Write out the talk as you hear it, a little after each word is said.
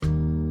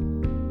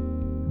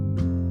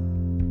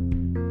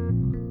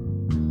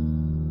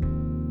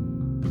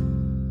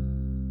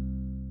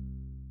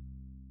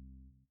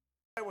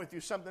with you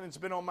something that's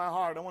been on my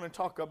heart. I want to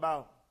talk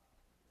about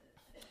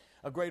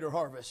a greater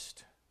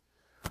harvest.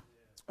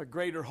 A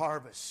greater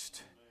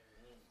harvest.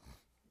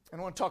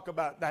 And I want to talk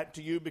about that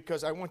to you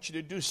because I want you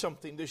to do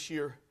something this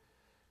year.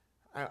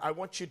 I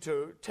want you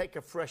to take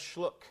a fresh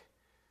look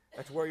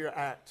at where you're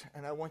at.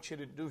 And I want you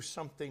to do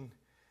something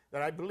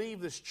that I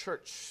believe this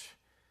church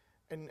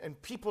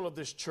and people of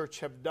this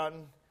church have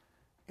done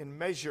in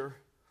measure,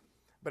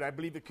 but I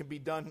believe it can be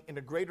done in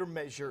a greater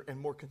measure and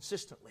more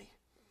consistently.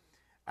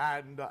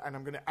 And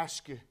I'm going to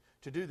ask you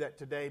to do that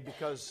today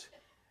because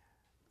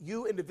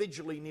you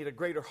individually need a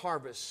greater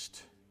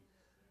harvest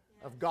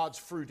of God's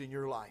fruit in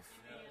your life.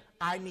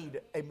 I need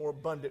a more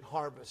abundant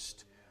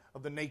harvest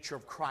of the nature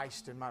of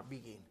Christ in my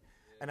being.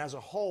 And as a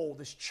whole,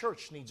 this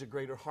church needs a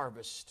greater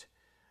harvest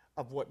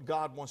of what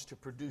God wants to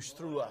produce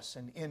through us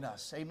and in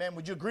us. Amen.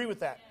 Would you agree with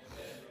that?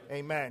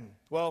 Amen.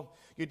 Well,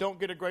 you don't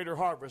get a greater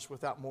harvest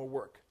without more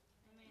work.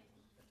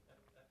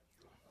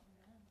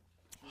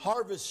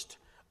 Harvests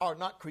are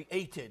not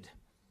created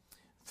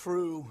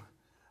through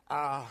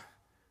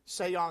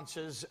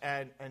seances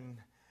and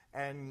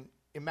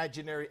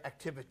imaginary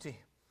activity.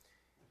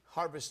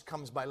 Harvest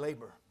comes by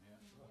labor.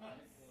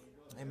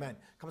 Amen.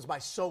 Comes by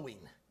sowing.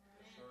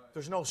 If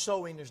there's no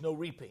sowing, there's no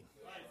reaping.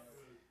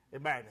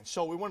 Amen. And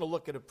so we want to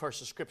look at a verse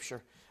of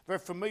Scripture. Very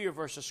familiar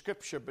verse of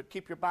Scripture, but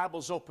keep your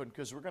Bibles open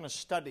because we're going to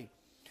study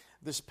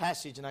this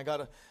passage. And I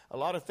got a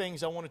lot of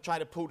things I want to try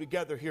to pull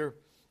together here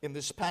in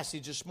this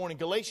passage this morning.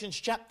 Galatians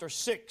chapter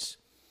 6.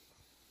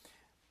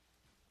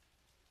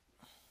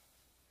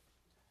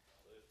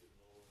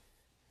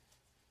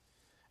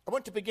 I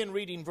want to begin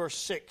reading verse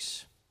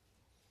 6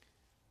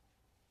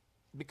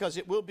 because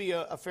it will be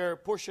a fair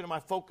portion of my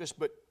focus,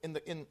 but I'm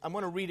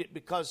going to read it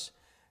because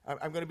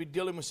I'm going to be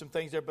dealing with some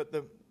things there, but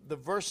the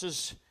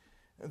verses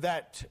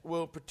that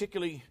will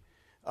particularly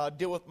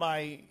deal with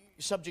my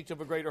subject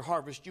of a greater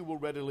harvest, you will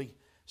readily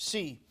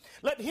see.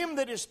 Let him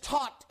that is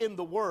taught in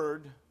the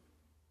word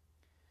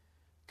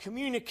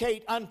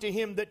communicate unto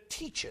him that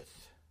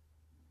teacheth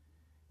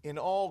in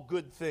all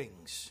good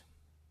things.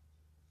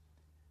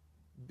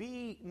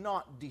 Be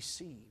not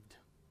deceived.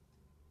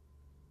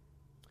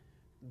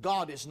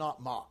 God is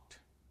not mocked.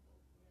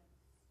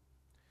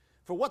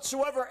 For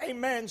whatsoever a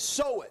man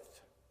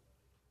soweth,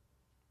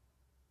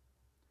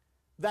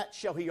 that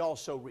shall he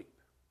also reap.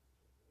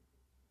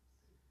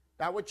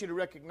 Now I want you to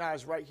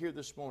recognize right here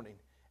this morning,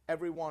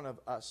 every one of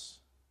us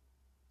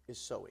is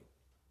sowing.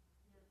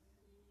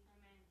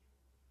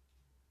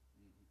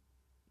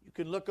 You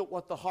can look at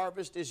what the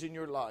harvest is in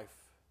your life,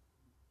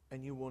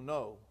 and you will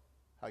know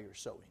how you're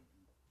sowing.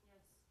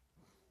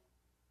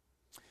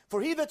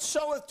 For he that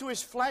soweth to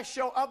his flesh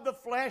shall of the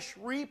flesh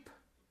reap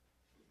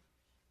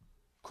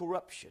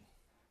corruption.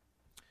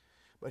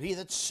 But he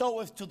that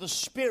soweth to the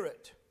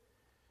Spirit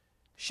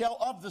shall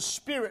of the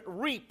Spirit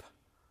reap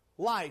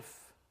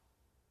life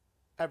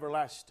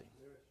everlasting.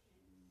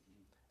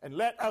 And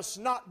let us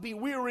not be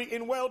weary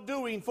in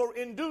well-doing, for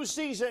in due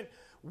season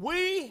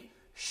we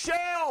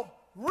shall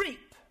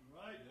reap.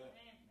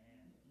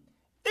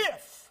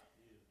 If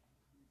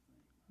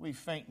we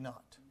faint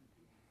not.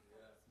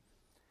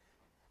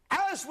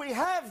 As we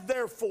have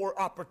therefore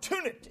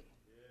opportunity,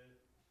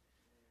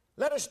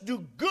 let us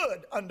do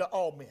good unto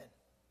all men,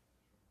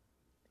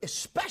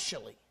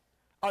 especially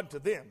unto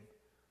them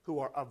who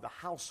are of the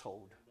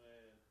household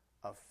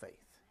of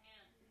faith.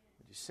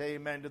 Would you say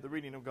amen to the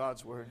reading of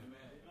God's word?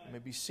 You may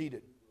be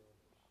seated.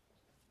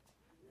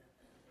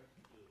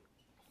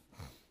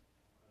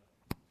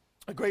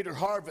 A greater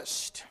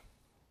harvest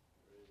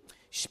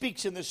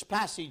speaks in this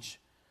passage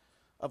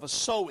of a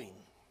sowing.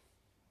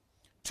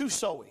 Two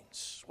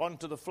sowings, one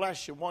to the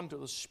flesh and one to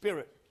the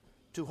spirit,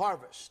 to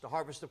harvest, a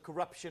harvest of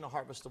corruption, a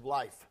harvest of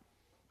life.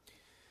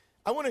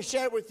 I want to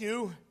share with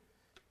you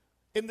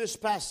in this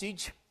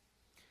passage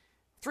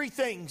three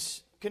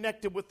things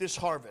connected with this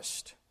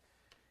harvest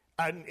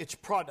and its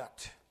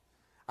product.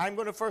 I'm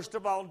going to first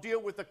of all deal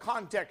with the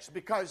context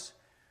because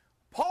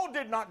Paul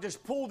did not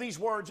just pull these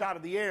words out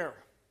of the air.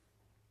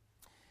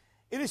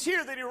 It is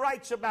here that he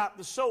writes about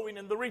the sowing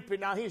and the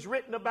reaping. Now he's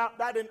written about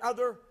that in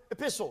other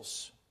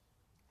epistles.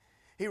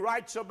 He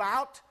writes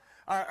about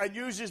and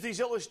uses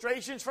these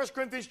illustrations. 1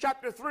 Corinthians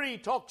chapter 3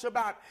 talks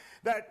about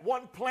that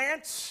one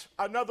plants,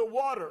 another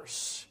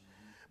waters,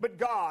 but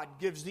God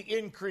gives the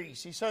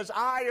increase. He says,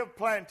 I have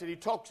planted. He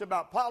talks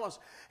about Apollos,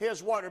 he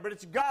has water, but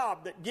it's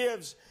God that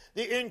gives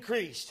the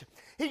increase.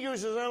 He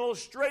uses an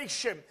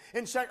illustration.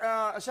 In 2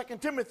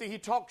 Timothy, he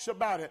talks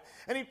about it.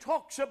 And he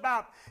talks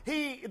about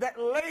he that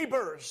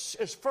labors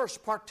is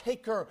first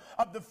partaker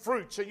of the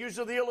fruits. He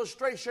uses the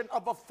illustration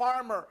of a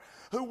farmer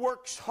who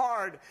works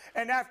hard.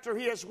 And after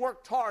he has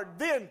worked hard,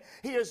 then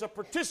he is a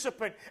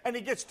participant and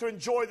he gets to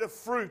enjoy the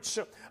fruits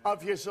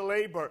of his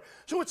labor.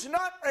 So it's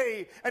not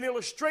an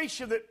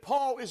illustration that that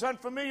Paul is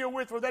unfamiliar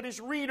with or that his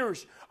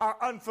readers are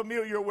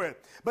unfamiliar with.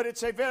 But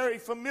it's a very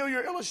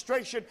familiar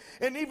illustration.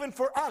 And even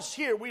for us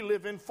here, we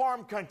live in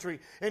farm country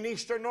in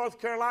eastern North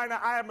Carolina.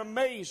 I am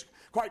amazed,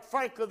 quite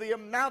frankly, the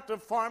amount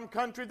of farm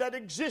country that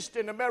exists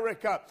in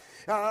America.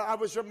 I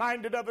was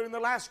reminded of it in the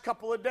last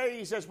couple of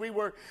days as we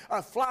were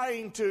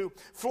flying to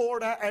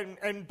Florida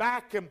and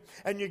back.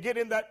 And you get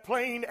in that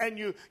plane and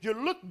you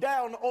look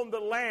down on the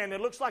land.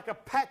 It looks like a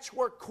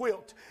patchwork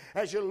quilt.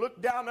 As you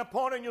look down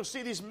upon it, you'll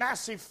see these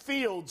massive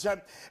fields.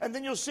 And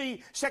then you'll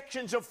see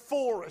sections of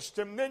forest.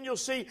 And then you'll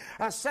see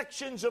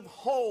sections of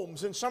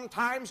homes. And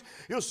sometimes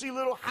you'll see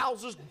little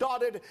houses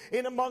dotted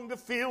in among the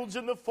fields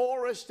and the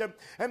forest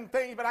and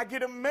things. But I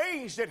get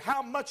amazed at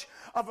how much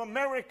of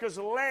America's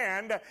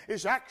land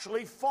is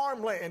actually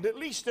farmland, at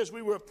least as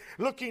we were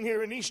looking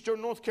here in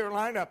eastern North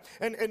Carolina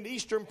and the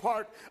eastern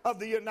part of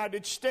the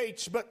United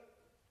States. But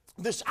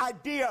this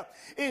idea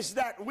is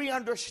that we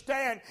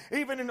understand,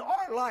 even in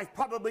our life,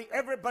 probably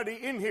everybody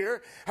in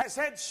here has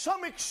had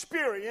some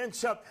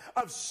experience of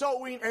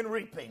sowing and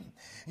reaping.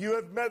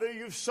 Whether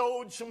you've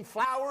sowed some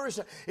flowers,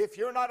 if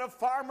you're not a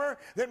farmer,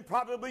 then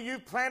probably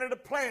you've planted a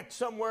plant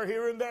somewhere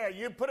here and there.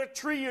 You put a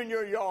tree in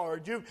your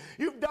yard.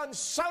 You've done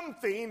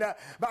something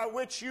by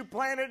which you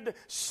planted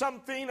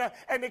something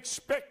and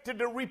expected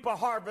to reap a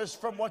harvest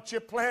from what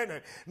you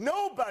planted.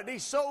 Nobody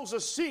sows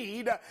a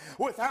seed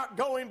without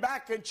going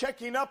back and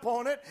checking up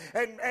on it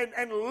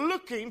and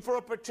looking for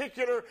a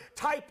particular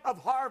type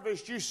of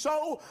harvest. You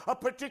sow a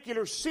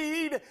particular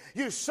seed,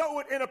 you sow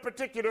it in a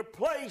particular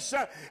place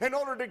in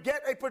order to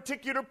get a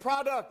particular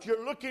product.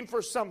 You're looking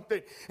for something.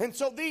 And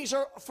so these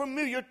are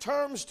familiar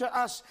terms to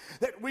us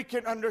that we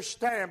can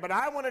understand. But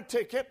I want to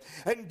take it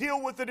and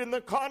deal with it in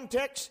the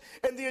context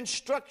and the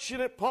instruction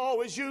that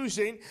Paul is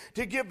using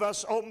to give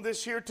us on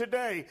this here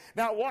today.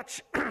 Now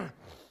watch.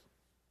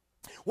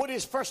 What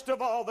is, first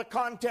of all, the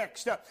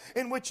context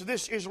in which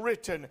this is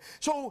written?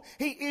 So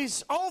he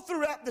is all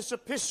throughout this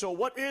epistle.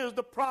 What is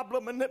the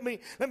problem? And let me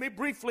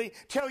briefly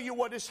tell you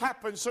what has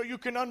happened so you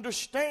can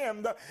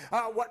understand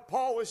what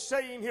Paul is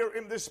saying here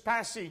in this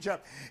passage.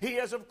 He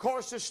has, of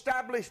course,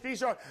 established,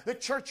 these are the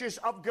churches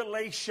of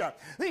Galatia.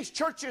 These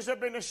churches have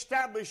been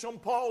established on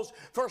Paul's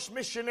first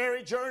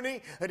missionary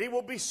journey, that he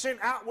will be sent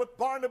out with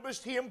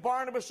Barnabas. He and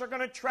Barnabas are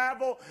going to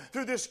travel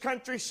through this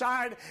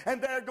countryside,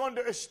 and they're going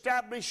to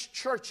establish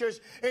churches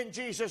in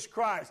Jesus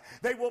Christ.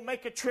 They will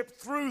make a trip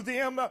through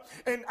them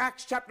in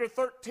Acts chapter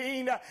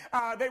 13.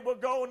 They will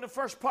go in the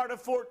first part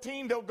of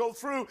 14. They'll go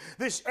through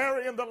this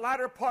area. In the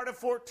latter part of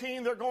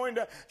 14, they're going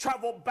to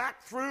travel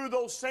back through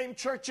those same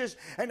churches.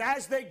 And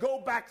as they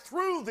go back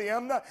through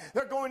them,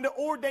 they're going to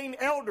ordain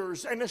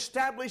elders and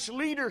establish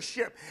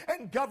leadership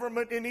and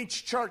government in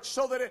each church,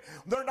 so that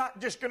they're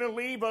not just going to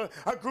leave a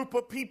group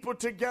of people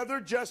together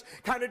just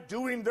kind of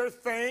doing their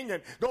thing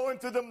and going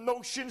through the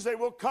motions. They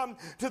will come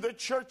to the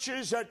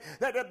churches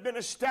that have been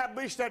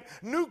established, that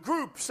new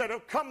groups that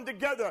have come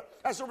together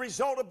as a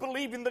result of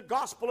believing the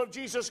gospel of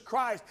Jesus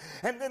Christ.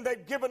 And then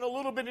they've given a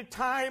little bit of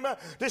time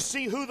to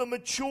see who the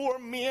mature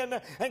men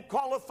and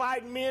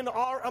qualified men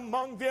are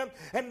among them.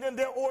 And then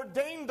they'll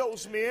ordain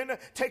those men,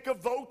 take a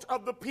vote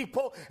of the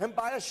people, and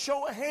by a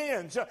show of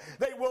hands,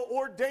 they will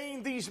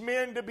ordain these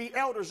men to be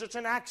elders. It's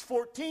in Acts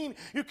 14.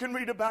 You can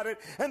read about it.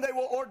 And they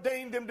will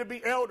ordain them to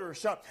be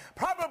elders.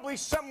 Probably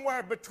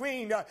somewhere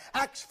between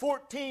Acts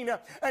 14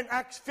 and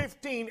Acts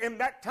 15. In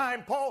that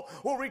time, Paul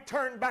will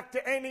return back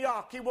to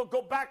Antioch. He will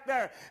go back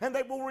there, and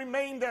they will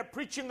remain there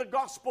preaching the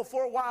gospel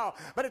for a while.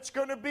 But it's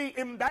going to be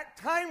in that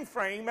time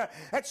frame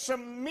that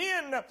some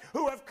men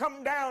who have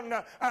come down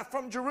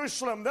from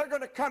Jerusalem, they're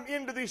going to come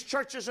into these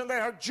churches, and they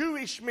are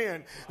Jewish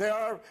men. They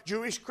are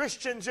Jewish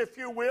Christians, if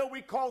you will.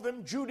 We call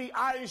them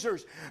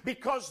Judaizers,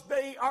 because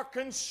they are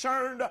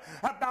concerned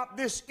about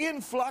this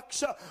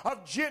influx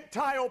of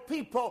Gentile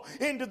people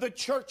into the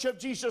church of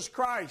Jesus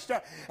Christ.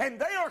 And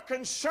they are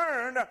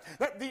concerned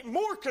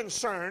more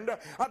concerned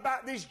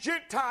about these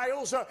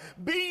Gentiles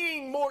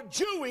being more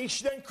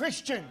Jewish than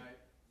Christian.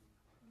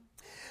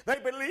 They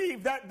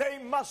believe that they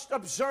must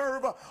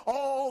observe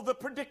all the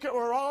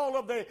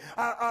particulars,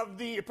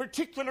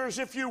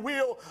 if you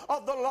will,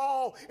 of the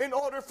law in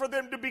order for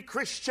them to be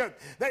Christian.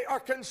 They are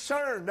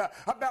concerned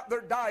about their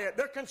diet.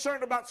 They're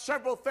concerned about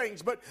several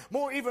things, but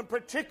more even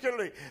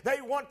particularly, they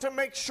want to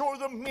make sure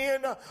the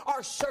men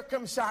are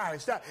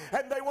circumcised,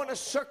 and they want to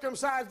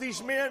circumcise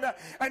these men.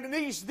 And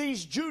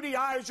these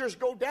Judaizers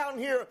go down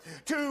here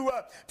to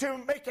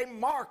make a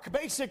mark,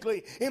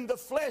 basically, in the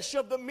flesh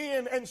of the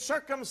men and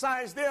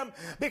circumcise them,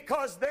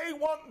 because they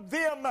want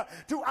them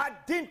to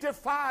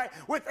identify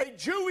with a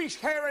Jewish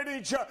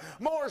heritage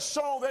more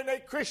so than a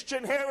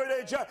Christian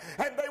heritage,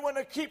 and they want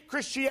to keep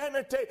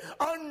Christianity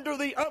under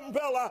the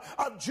umbrella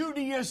of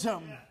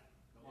Judaism.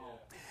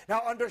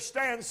 Now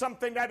understand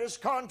something that is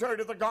contrary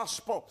to the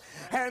gospel.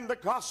 And the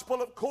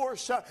gospel, of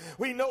course,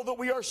 we know that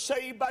we are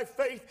saved by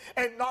faith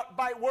and not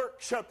by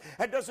works.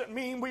 That doesn't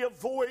mean we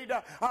avoid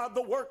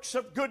the works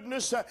of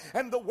goodness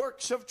and the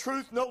works of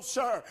truth. No,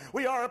 sir.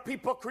 We are a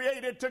people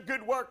created to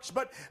good works.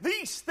 But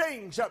these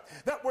things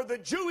that were the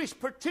Jewish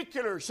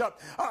particulars,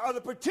 are the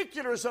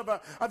particulars of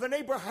an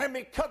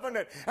Abrahamic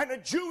covenant and a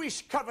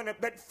Jewish covenant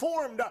that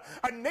formed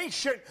a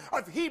nation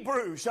of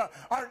Hebrews,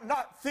 are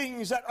not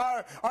things that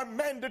are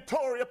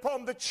mandatory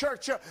upon the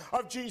church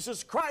of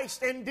Jesus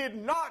Christ, and did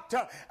not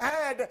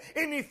add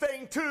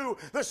anything to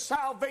the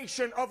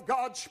salvation of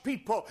God's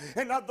people.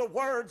 In other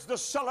words, the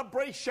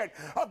celebration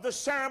of the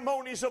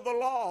ceremonies of the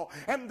law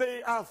and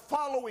the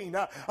following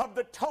of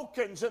the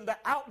tokens and the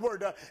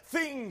outward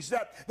things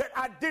that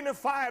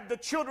identified the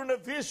children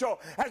of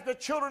Israel as the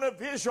children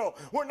of Israel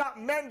were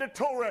not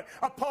mandatory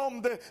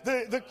upon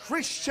the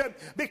Christian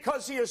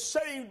because he is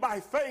saved by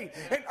faith.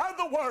 In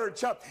other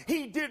words,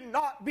 he did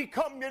not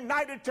become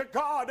united to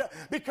God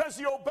because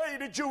he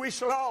obeyed a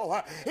Jewish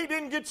law. He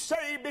didn't get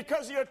saved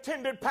because he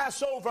attended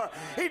Passover.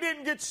 He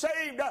didn't get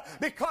saved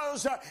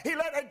because he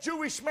let a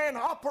Jewish man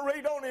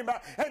operate on him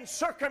and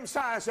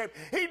circumcise him.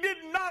 He did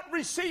not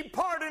receive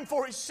pardon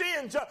for his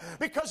sins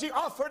because he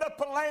offered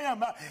up a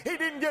lamb. He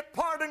didn't get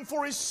pardon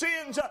for his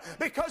sins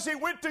because he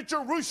went to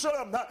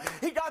Jerusalem.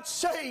 He got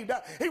saved.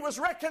 He was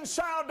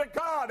reconciled to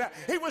God.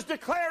 He was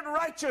declared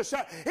righteous.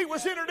 He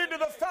was entered into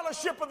the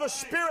fellowship of the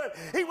Spirit.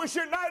 He was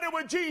united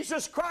with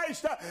Jesus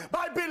Christ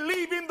by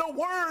believing the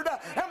Word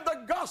and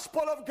the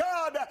gospel of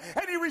God.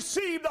 And he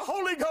received the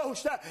Holy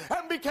Ghost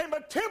and became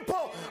a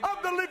temple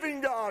of the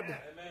living God.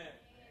 Amen.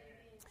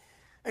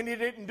 And he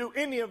didn't do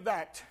any of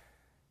that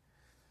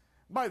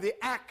by the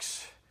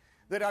acts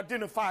that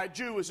identify a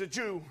Jew as a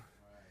Jew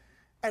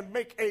and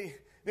make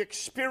the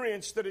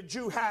experience that a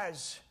Jew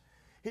has.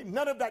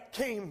 None of that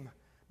came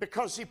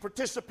because he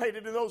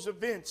participated in those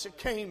events. It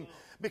came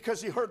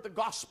because he heard the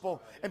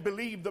gospel and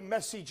believed the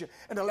message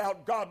and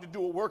allowed God to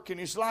do a work in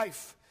his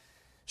life.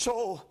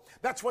 So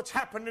that's what's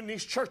happened in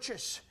these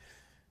churches.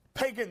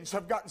 Pagans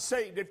have gotten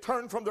saved. They've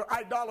turned from their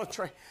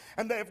idolatry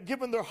and they have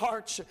given their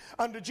hearts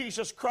unto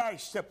Jesus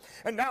Christ.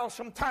 And now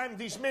sometimes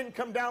these men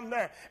come down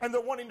there and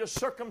they're wanting to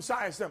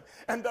circumcise them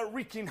and they're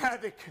wreaking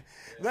havoc.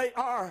 There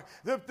are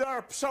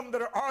some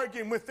that are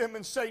arguing with them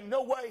and say,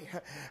 no way,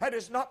 that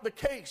is not the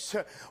case.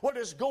 What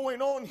is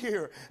going on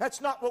here?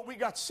 That's not what we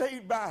got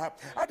saved by.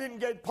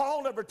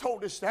 Paul never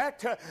told us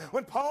that.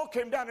 When Paul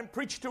came down and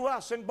preached to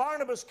us and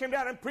Barnabas came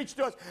down and preached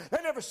to us,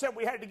 they never said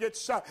we had to get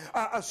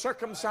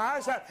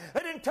circumcised. They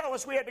didn't tell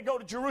us we had to go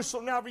to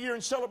Jerusalem every year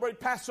and celebrate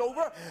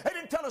Passover. They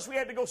didn't tell us we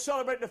had to go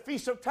celebrate the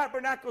Feast of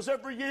Tabernacles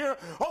every year.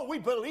 Oh, we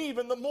believe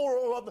in the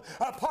moral of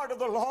part of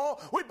the law.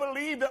 We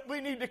believe that we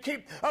need to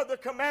keep the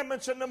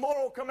commandments and the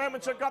moral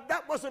commandments of God.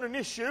 That wasn't an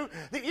issue.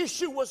 The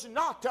issue was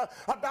not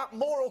about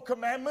moral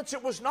commandments.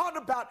 It was not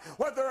about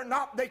whether or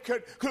not they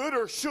could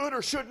or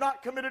should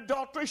not commit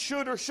adultery,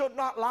 should or should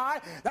not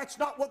lie. That's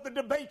not what the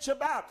debate's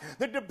about.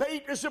 The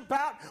debate is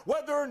about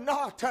whether or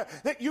not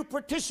that you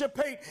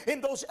participate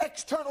in those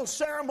external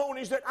ceremonies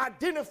that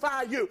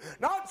identify you,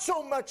 not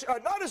so much,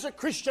 not as a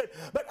Christian,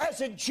 but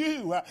as a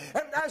Jew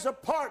and as a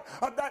part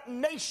of that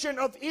nation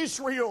of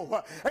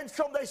Israel. And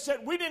so they said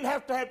we didn't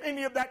have to have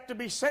any of that to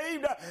be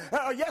saved.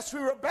 Yes,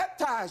 we were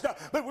baptized,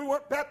 but we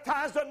weren't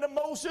baptized under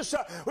Moses.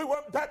 We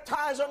weren't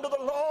baptized under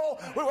the law.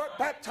 We weren't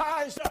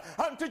baptized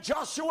unto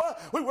Joshua.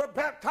 We were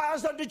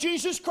baptized unto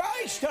Jesus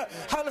Christ.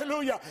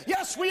 Hallelujah.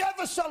 Yes, we have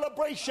a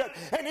celebration,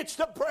 and it's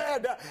the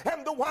bread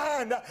and the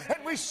wine,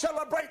 and we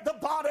celebrate the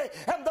body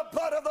and the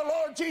blood of the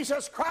Lord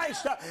Jesus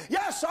Christ.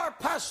 Yes, our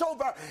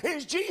Passover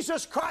is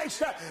Jesus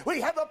Christ.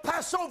 We have a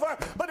Passover,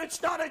 but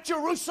it's not at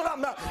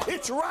Jerusalem.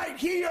 It's right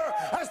here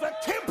as the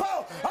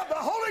temple of the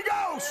Holy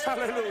Ghost.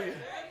 Hallelujah.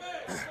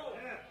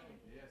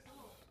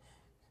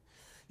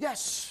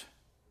 Yes,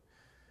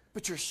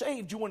 but you're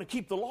saved. You want to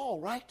keep the law,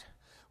 right?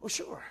 Well,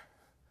 sure.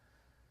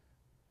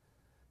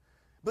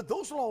 But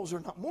those laws are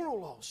not moral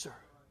laws, sir.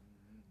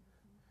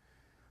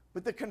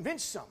 But they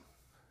convince some.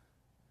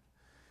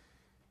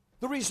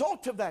 The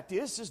result of that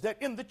is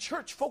that in the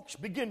church, folks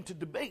begin to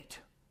debate.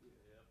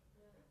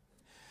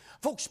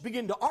 Folks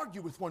begin to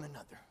argue with one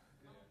another.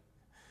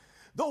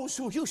 Those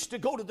who used to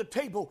go to the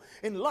table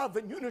in love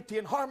and unity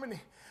and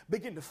harmony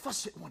begin to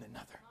fuss at one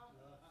another.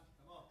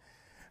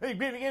 They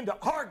begin to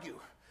argue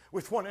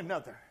with one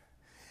another.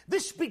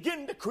 This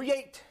began to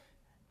create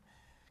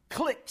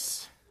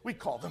cliques, we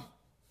call them.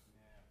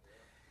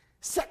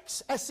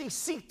 Sects,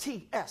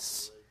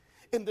 S-E-C-T-S,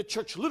 in the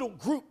church, little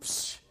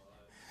groups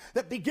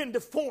that begin to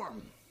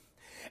form,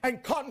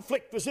 and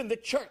conflict was in the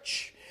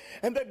church,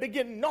 and they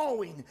begin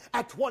gnawing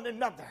at one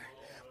another.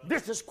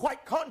 This is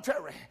quite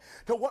contrary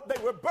to what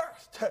they were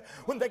birthed.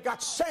 When they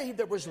got saved,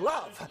 there was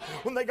love.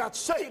 When they got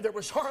saved, there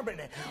was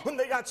harmony. When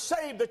they got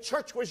saved, the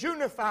church was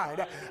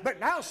unified. But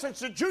now, since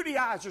the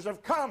Judaizers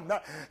have come,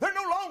 they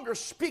no longer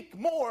speak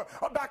more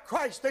about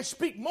Christ. They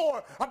speak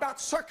more about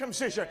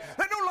circumcision.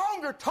 They no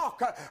longer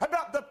talk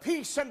about the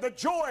peace and the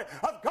joy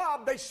of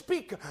God. They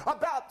speak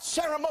about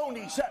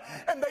ceremonies,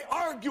 and they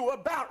argue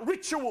about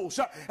rituals,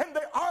 and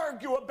they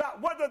argue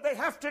about whether they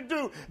have to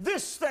do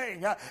this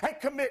thing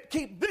and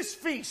keep this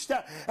feast,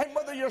 and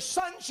whether your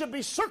son should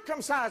be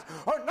circumcised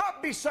or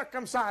not be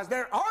circumcised.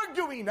 They're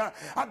arguing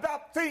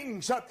about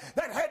things that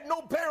had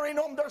no bearing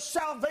on their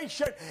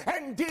salvation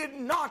and did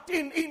not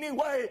in any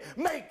way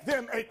make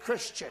them a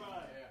Christian.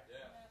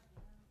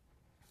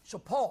 So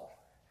Paul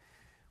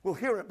will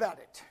hear about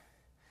it,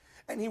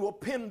 and he will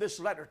pen this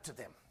letter to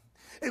them.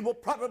 It will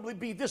probably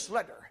be this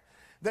letter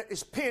that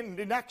is penned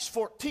in Acts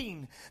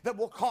 14 that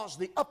will cause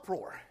the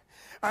uproar,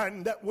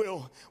 and that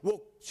will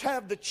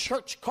have the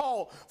church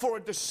call for a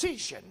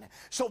decision,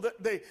 so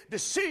that the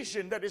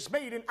decision that is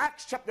made in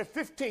Acts chapter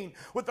 15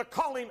 with the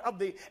calling of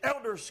the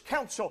elders'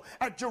 council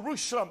at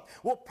Jerusalem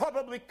will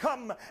probably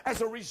come as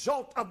a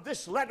result of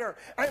this letter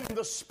and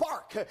the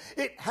spark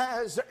it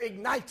has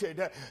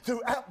ignited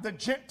throughout the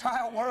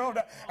Gentile world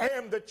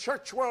and the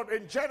church world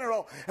in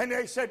general. And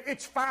they said,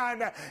 it's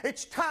fine,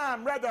 it's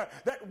time rather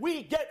that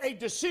we get a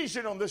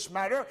decision on this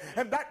matter,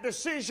 and that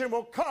decision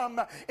will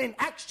come in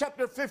Acts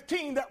chapter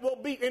 15 that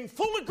will be in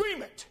full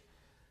agreement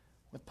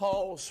with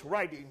Paul's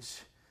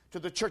writings to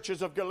the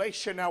churches of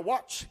Galatia. Now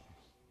watch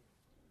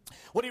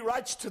what he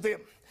writes to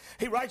them.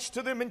 He writes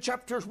to them in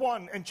chapters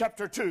 1 and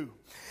chapter 2,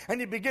 and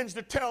he begins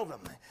to tell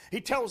them. He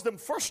tells them,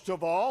 first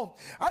of all,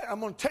 I'm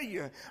going to tell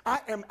you, I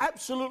am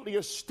absolutely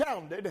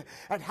astounded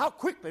at how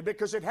quickly,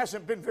 because it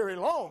hasn't been very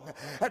long,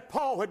 that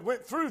Paul had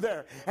went through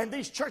there, and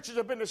these churches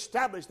have been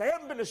established. They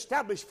haven't been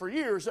established for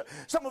years.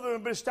 Some of them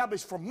have been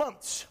established for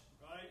months.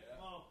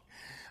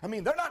 I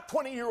mean, they're not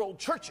 20-year-old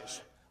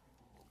churches.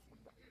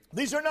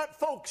 These are not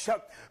folks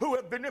who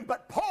have been in,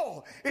 but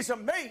Paul is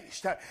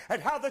amazed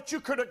at how that you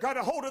could have got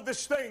a hold of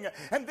this thing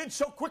and then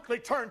so quickly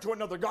turn to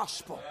another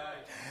gospel.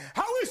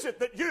 How is it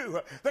that you,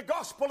 the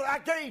gospel that I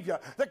gave you,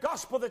 the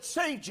gospel that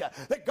saved you,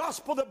 the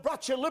gospel that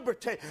brought you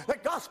liberty, the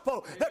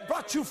gospel that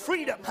brought you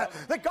freedom,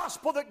 the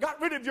gospel that got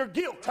rid of your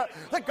guilt,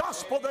 the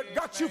gospel that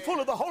got you full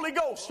of the Holy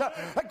Ghost,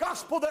 the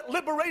gospel that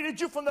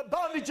liberated you from the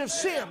bondage of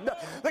sin,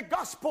 the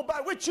gospel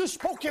by which you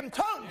spoke in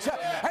tongues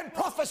and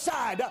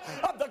prophesied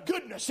of the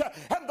goodness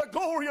and the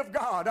glory of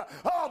God.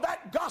 Oh,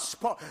 that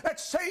gospel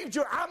that saved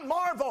you. I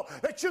marvel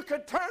that you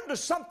could turn to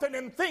something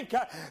and think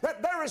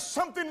that there is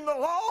something in the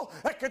law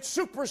that could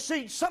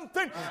supersede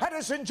something that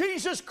is in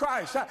Jesus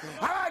Christ.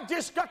 I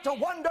just got to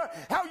wonder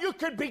how you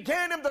could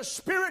begin in the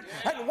spirit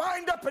and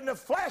wind up in the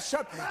flesh.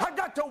 I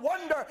got to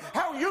wonder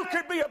how you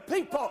could be a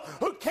people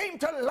who came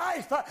to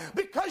life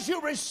because you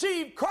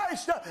received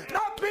Christ,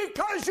 not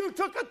because you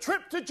took a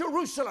trip to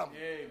Jerusalem.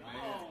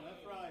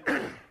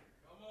 Amen.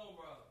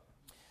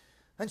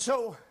 And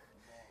so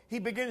he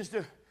begins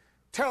to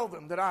tell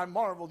them that I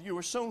marvel you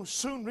are so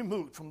soon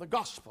removed from the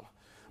gospel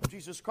of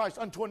Jesus Christ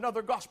unto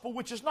another gospel,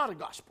 which is not a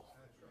gospel.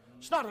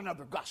 It's not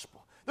another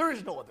gospel. There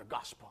is no other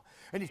gospel.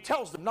 And he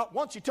tells them not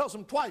once, he tells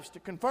them twice to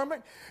confirm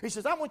it. He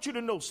says, I want you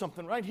to know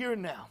something right here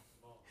and now.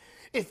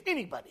 If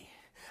anybody,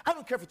 I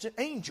don't care if it's an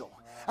angel,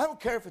 I don't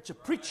care if it's a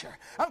preacher,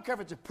 I don't care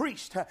if it's a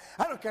priest,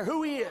 I don't care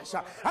who he is,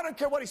 I don't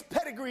care what his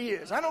pedigree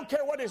is, I don't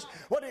care what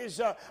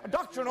his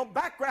doctrinal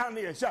background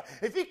is.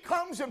 If he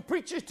comes and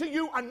preaches to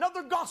you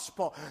another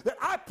gospel that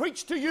I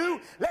preach to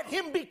you, let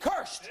him be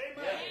cursed.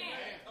 Amen.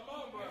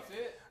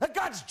 Let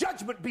God's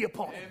judgment be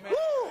upon him.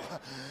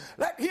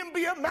 Let him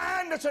be a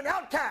man that's an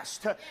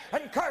outcast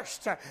and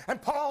cursed. And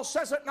Paul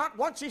says it not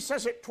once, he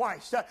says it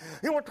twice.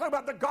 You want to talk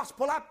about the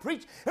gospel I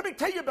preach? Let me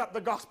tell you about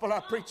the gospel I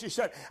preach. He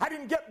said, I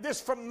didn't get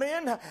this from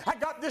men. I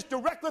got this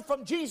directly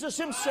from Jesus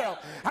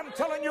himself. I'm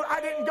telling you,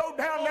 I didn't go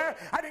down there.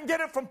 I didn't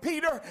get it from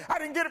Peter. I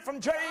didn't get it from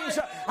James.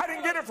 I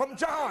didn't get it from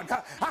John.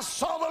 I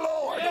saw the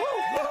Lord.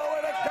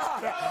 Glory to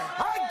God.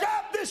 I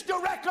got this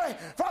directly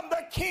from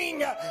the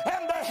King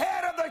and the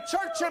head of the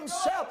church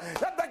himself.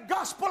 That the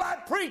gospel I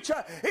preach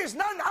is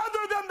none other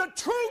than the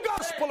true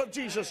gospel of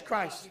Jesus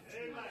Christ.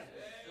 Amen.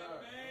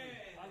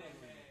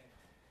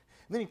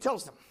 Then he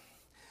tells them,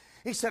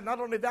 he said,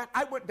 not only that,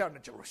 I went down to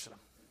Jerusalem.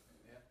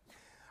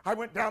 I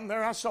went down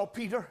there, I saw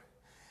Peter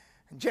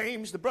and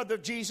James, the brother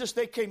of Jesus.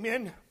 They came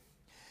in.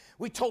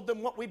 We told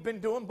them what we'd been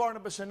doing,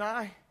 Barnabas and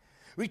I.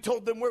 We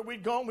told them where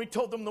we'd gone. We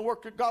told them the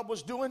work that God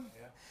was doing.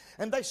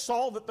 And they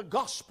saw that the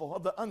gospel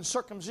of the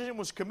uncircumcision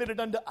was committed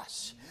unto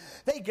us.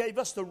 They gave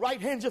us the right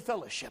hands of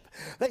fellowship.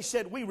 They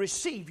said, we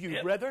receive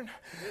you, brethren.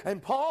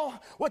 And Paul,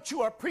 what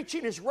you are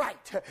preaching is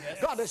right.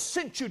 God has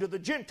sent you to the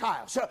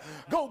Gentiles.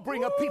 Go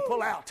bring a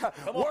people out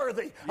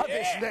worthy of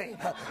his name.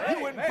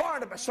 You and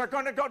Barnabas are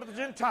going to go to the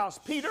Gentiles.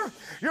 Peter,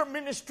 your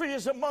ministry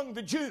is among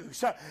the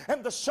Jews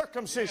and the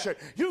circumcision.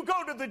 You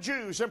go to the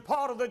Jews and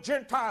Paul to the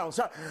Gentiles.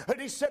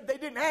 And he said they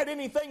didn't add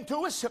anything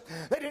to us.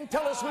 They didn't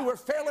tell us we were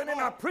failing in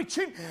our preaching.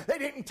 preaching. They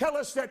didn't tell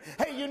us that,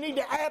 hey, you need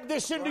to add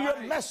this into your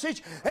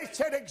message. They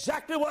said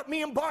exactly what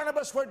me and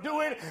Barnabas were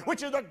doing,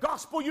 which is the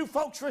gospel you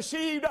folks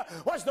received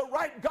was the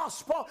right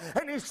gospel.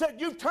 And he said,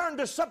 you've turned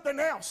to something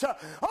else.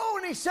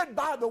 And he said,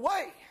 by the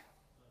way,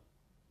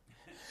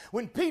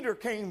 when Peter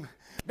came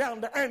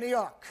down to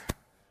Antioch,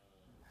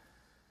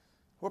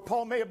 where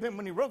Paul may have been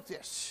when he wrote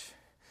this,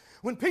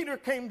 when Peter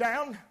came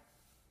down,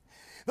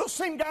 those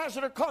same guys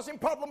that are causing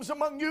problems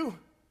among you,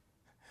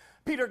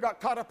 Peter got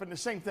caught up in the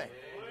same thing.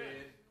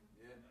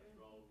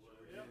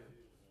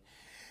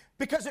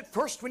 Because at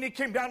first when he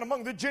came down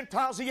among the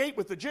Gentiles, he ate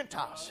with the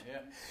Gentiles.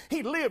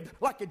 He lived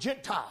like a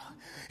Gentile.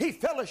 He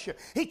fellowshiped.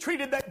 He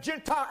treated that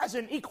Gentile as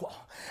an equal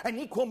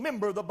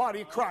member of the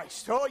body of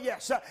Christ. Oh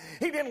yes,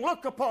 he didn't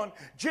look upon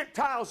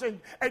Gentiles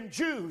and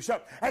Jews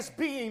as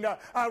being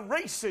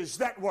races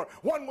that were,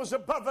 one was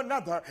above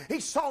another. He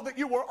saw that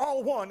you were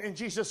all one in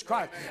Jesus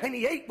Christ. And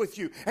he ate with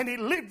you and he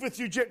lived with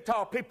you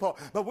Gentile people.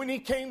 But when he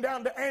came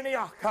down to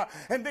Antioch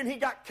and then he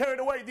got carried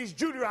away, these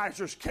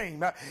Judaizers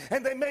came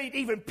and they made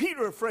even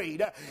Peter afraid.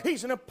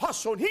 He's an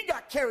apostle and he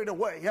got carried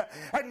away,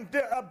 and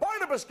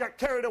Barnabas got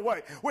carried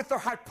away with their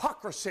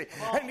hypocrisy.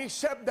 And he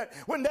said that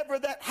whenever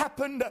that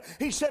happened,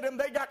 he said, and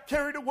they got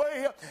carried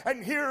away,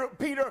 and here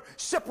Peter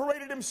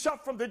separated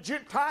himself from the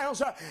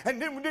Gentiles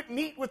and then didn't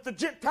eat with the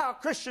Gentile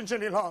Christians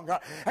any longer,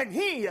 and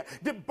he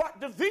brought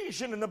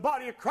division in the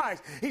body of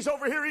Christ. He's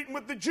over here eating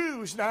with the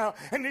Jews now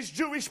and his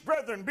Jewish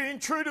brethren, being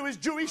true to his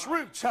Jewish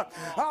roots,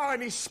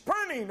 and he's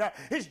spurning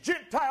his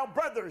Gentile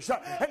brothers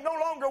and no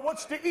longer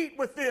wants to eat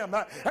with them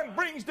and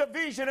brings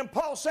division. And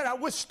Paul said, I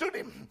withstood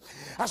him.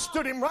 I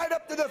stood him right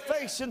up to the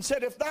face and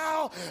said, if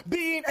thou,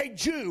 being a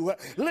Jew,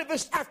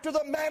 livest after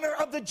the manner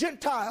of the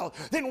Gentile,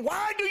 then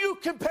why do you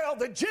compel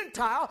the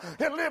Gentile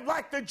to live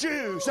like the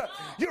Jews?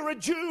 You're a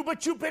Jew,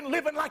 but you've been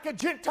living like a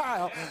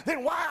Gentile.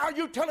 Then why are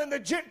you telling the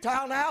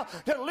Gentile now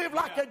to live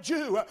like a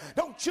Jew?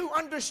 Don't you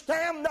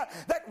understand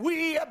that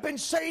we have been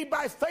saved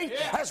by faith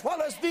as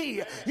well as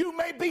thee? You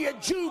may be a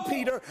Jew,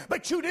 Peter,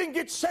 but you didn't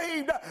get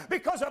saved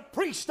because a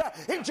priest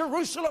in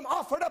Jerusalem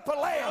offered up a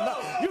lamb.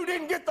 You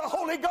didn't get the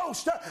Holy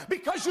Ghost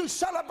because you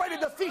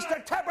celebrated the Feast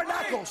of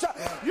Tabernacles.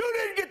 You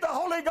didn't get the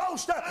Holy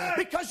Ghost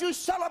because you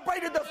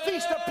celebrated the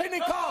Feast of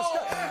Pentecost.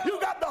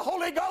 You got the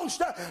Holy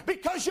Ghost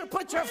because you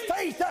put your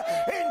faith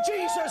in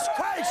Jesus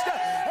Christ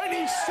and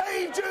he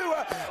saved you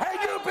and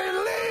you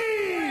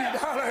believed.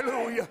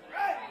 Hallelujah.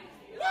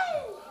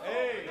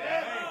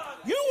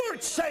 You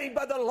weren't saved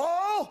by the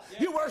law.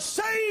 You were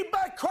saved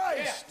by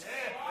Christ.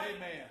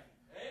 Amen.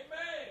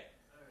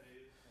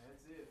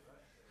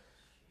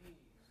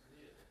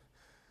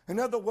 In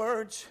other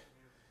words,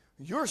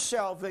 your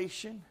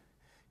salvation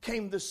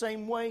came the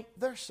same way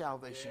their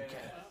salvation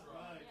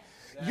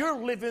came.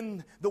 You're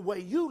living the way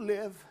you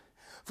live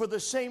for the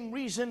same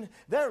reason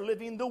they're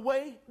living the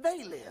way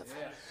they live.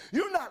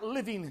 You're not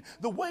living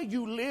the way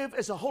you live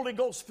as a Holy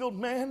Ghost filled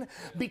man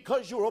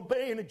because you're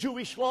obeying a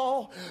Jewish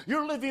law.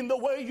 You're living the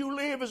way you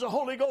live as a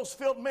Holy Ghost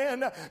filled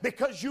man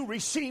because you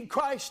received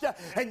Christ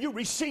and you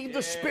received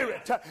the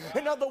Spirit.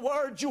 In other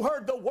words, you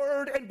heard the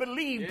word and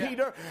believed,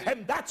 Peter,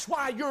 and that's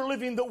why you're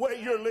living the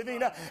way you're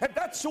living. And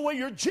that's the way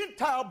your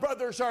Gentile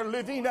brothers are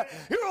living.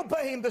 You're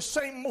obeying the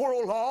same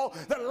moral law.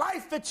 The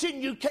life that's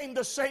in you came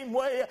the same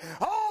way.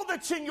 All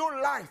that's in your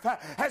life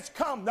has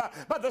come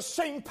by the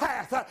same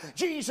path,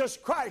 Jesus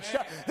Christ.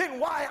 Then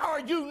why are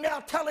you now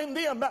telling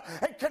them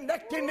and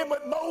connecting them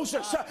with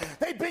Moses?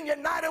 They've been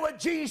united with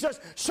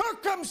Jesus.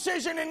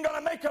 Circumcision ain't going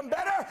to make them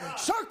better.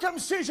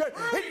 Circumcision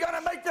ain't going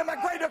to make them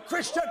a greater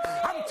Christian.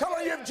 I'm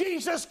telling you, if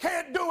Jesus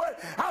can't do it,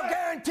 I'll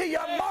guarantee you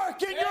a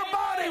mark in your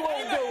body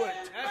won't do it.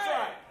 That's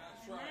right.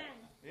 That's right.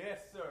 Yes,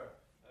 sir.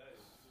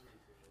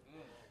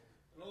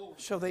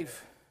 So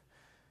they've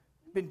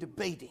been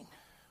debating.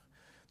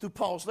 Through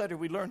Paul's letter,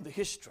 we learned the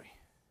history.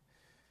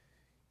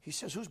 He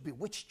says, who's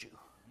bewitched you?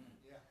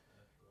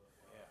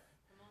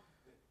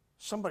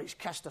 Somebody's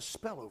cast a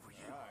spell over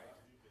you.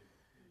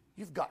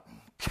 You've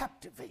gotten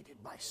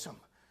captivated by some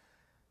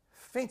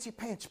fancy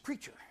pants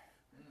preacher.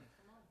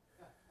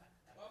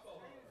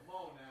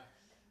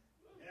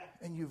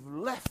 And you've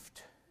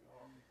left.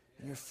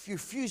 And you're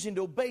refusing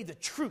to obey the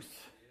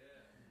truth.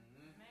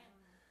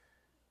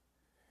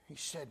 He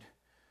said,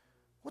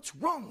 what's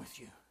wrong with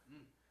you?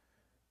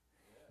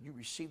 You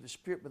receive the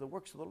Spirit by the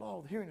works of the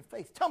law, the hearing of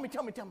faith. Tell me.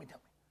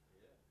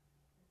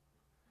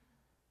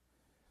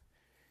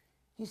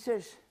 He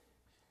says,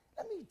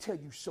 let me tell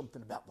you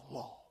something about the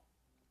law.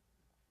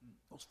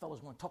 Those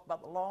fellows want to talk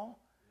about the law?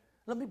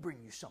 Let me bring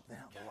you something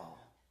out of the law.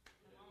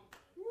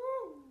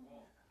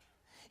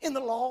 In the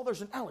law,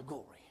 there's an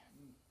allegory.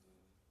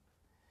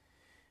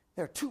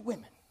 There are two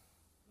women.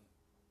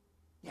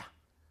 Yeah.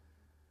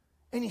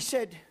 And he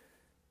said,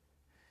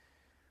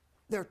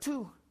 there are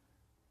two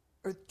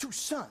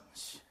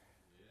sons.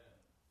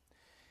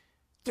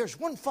 There's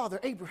one father,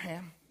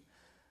 Abraham,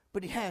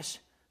 but he has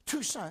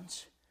two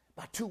sons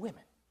by two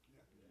women.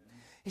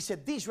 He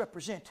said these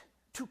represent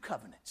two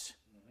covenants.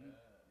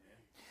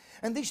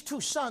 And these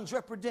two sons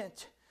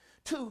represent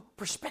two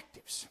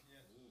perspectives.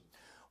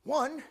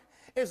 One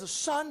is a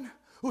son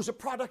who's a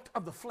product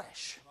of the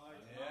flesh.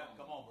 Yeah,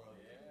 come on, brother.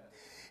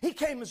 He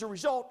came as a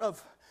result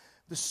of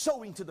the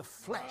sowing to the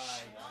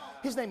flesh.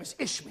 His name is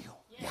Ishmael.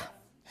 Yeah.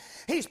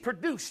 He's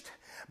produced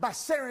by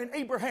Sarah and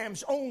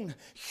Abraham's own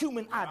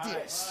human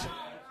ideas.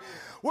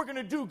 We're going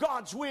to do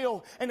God's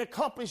will and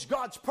accomplish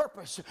God's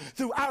purpose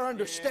through our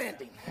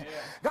understanding.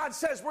 God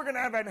says we're going to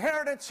have an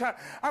inheritance.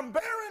 I'm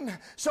barren,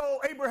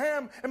 so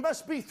Abraham, it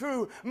must be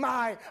through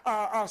my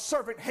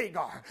servant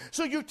Hagar.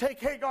 So you take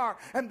Hagar,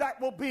 and that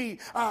will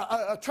be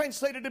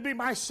translated to be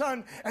my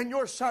son and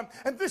your son.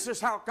 And this is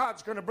how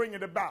God's going to bring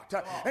it about.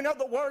 In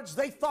other words,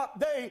 they thought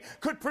they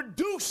could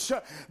produce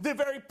the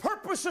very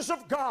purposes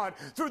of God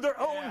through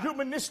their own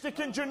humanistic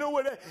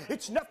ingenuity.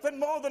 It's nothing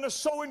more than a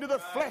sow into the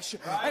flesh,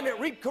 and it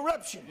reaped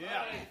corruption.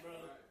 Yeah.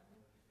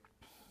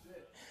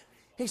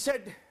 He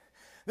said,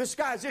 this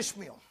guy's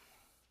Ishmael.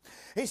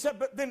 He said,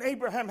 but then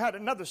Abraham had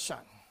another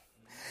son.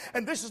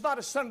 And this is not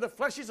a son of the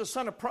flesh, he's a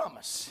son of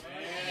promise.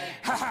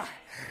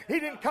 He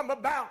didn't come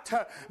about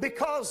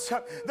because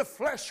the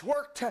flesh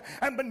worked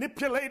and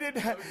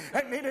manipulated,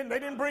 and they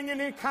didn't bring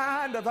any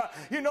kind of,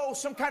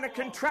 some kind of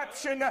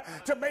contraption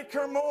to make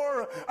her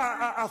more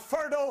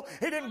fertile.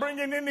 He didn't bring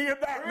in any of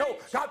that. No,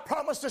 God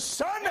promised a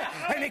son,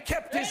 and he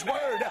kept his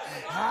word.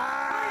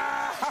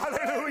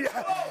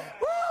 Hallelujah.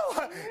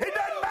 Woo! It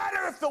doesn't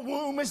matter if the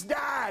womb has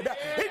died.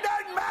 It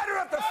doesn't matter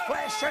if the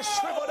flesh has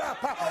shriveled up.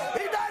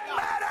 It doesn't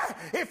matter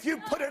if you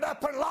put it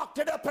up and locked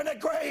it up in a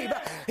grave.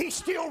 He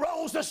still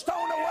rolls the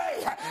stone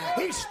away.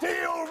 He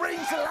still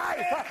brings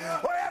life.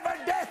 Wherever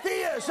death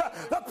is,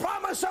 the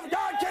promise of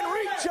God can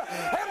reach,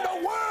 and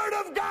the word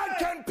of God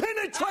can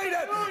penetrate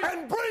it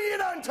and bring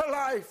it unto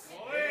life.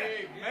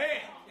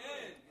 Amen.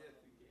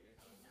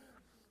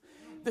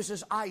 This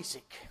is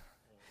Isaac.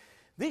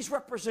 These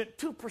represent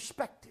two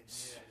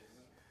perspectives: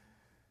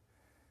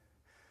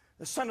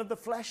 the son of the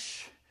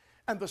flesh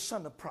and the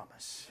son of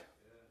promise.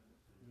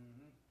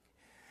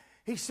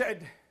 He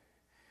said,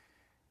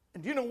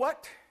 and you know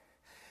what?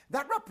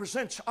 That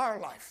represents our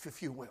life,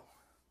 if you will.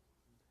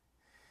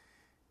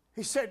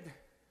 He said,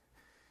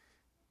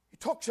 he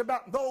talks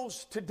about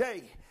those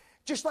today,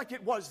 just like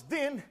it was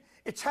then,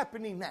 it's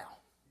happening now.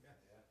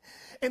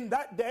 In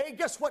that day,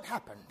 guess what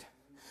happened?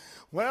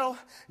 Well,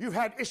 you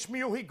had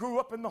Ishmael. He grew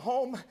up in the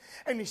home,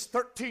 and he's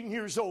 13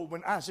 years old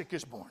when Isaac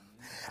is born.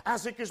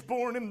 Isaac is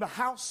born in the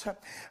house.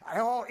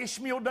 Oh,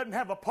 Ishmael doesn't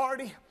have a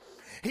party.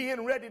 He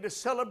ain't ready to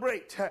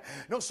celebrate.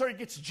 No, sir, he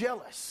gets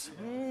jealous.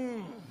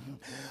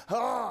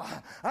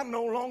 I'm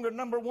no longer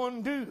number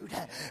one dude.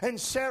 And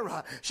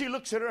Sarah, she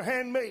looks at her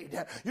handmaid.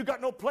 You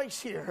got no place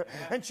here.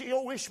 And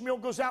Ishmael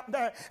goes out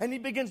there, and he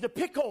begins to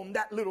pick on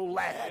that little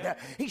lad.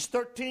 He's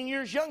 13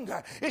 years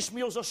younger.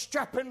 Ishmael's a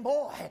strapping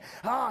boy.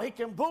 He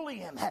can bully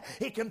him.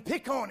 He can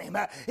pick on him.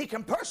 He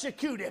can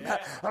persecute him.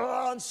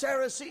 And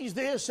Sarah sees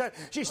this.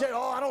 She said,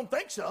 I don't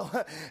think so.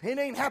 It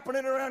ain't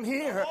happening around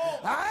here.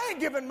 I ain't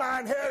giving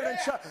my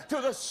inheritance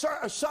to the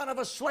son of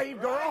a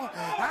slave girl.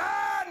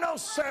 No,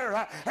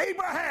 sir.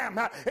 Abraham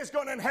is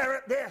going to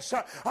inherit this.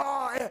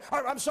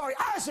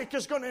 Isaac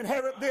is going to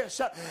inherit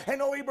this.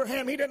 And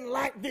Abraham, he didn't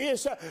like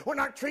this. We're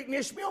not treating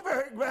Ishmael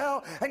very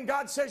well. And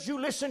God says, you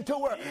listen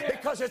to her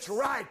because it's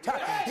right.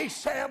 He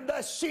said,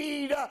 the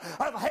seed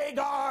of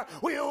Hagar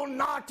will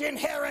not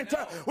inherit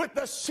with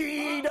the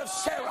seed of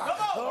Sarah.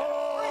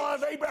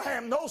 Of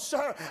Abraham. No,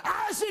 sir.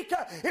 Isaac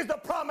is the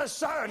promised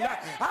son.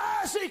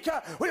 Isaac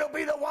will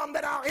be the one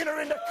that I'll enter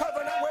into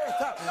covenant with.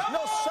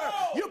 No, sir.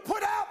 You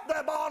put out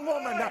the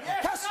bondwoman.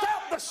 Cast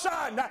out the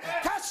son.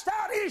 Cast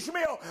out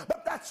Ishmael.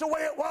 But that's the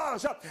way it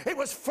was. It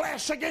was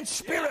flesh against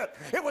spirit.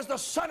 It was the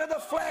son of the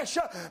flesh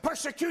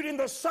persecuting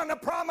the son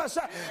of promise.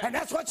 And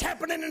that's what's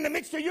happening in the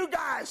midst of you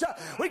guys.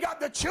 We got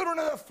the children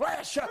of the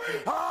flesh.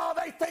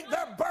 They think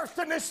they're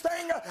birthed in this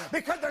thing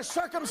because they're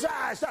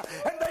circumcised.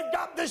 And they've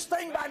got this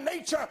thing by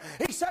nature.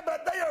 He said,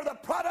 but they are the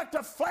product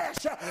of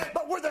flesh.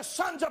 But we're the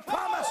sons of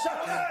promise.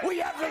 We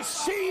have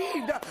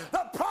received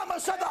the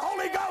promise of the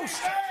Holy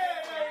Ghost.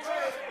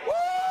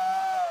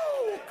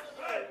 Woo!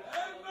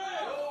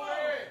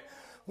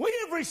 We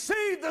have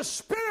received the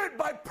Spirit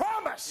by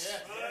promise,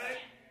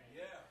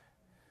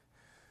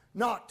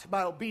 not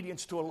by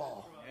obedience to a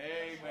law.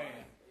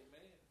 Amen.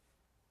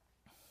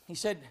 He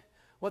said,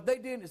 what they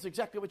did is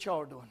exactly what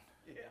y'all are doing.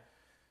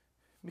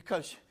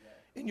 Because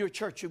in your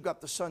church you've got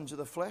the sons of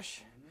the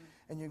flesh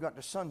and you've got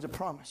the sons of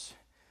promise,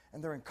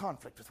 and they're in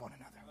conflict with one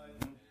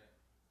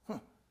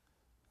another.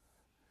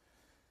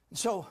 And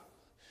so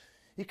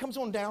he comes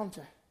on down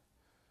to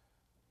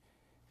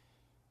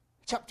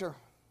chapter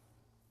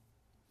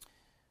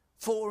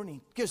 4, and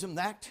he gives them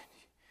that.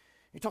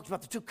 He talks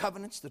about the two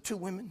covenants, the two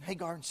women,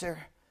 Hagar and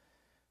Sarah,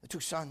 the two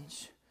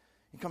sons.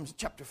 He comes to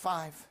chapter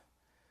 5,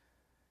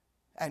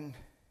 and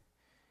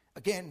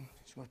again,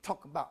 he's going to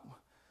talk about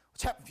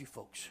what's happened to you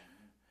folks.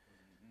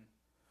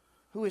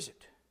 Who is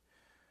it?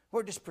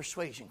 Where does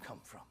persuasion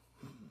come from?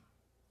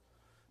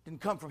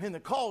 Didn't come from him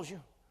that calls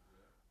you.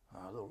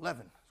 A little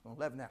leaven. It's going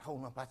to leaven that whole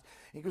lump.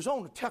 He goes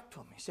on to talk to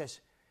him. He says,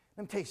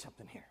 let me tell you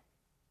something here.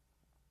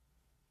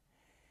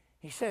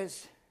 He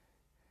says,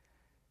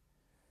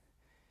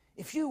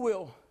 if you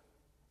will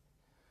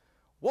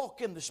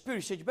walk in the Spirit.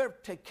 He said, you better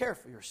take care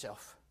for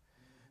yourself.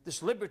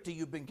 This liberty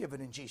you've been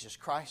given in Jesus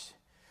Christ,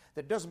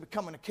 that doesn't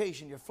become an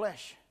occasion in your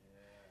flesh.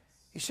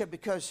 He said,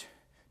 because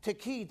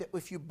take heed that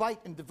if you bite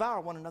and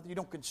devour one another, you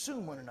don't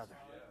consume one another.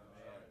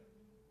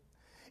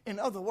 In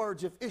other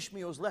words, if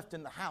Ishmael's left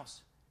in the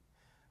house,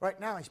 right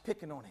now he's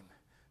picking on him.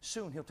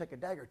 Soon he'll take a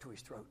dagger to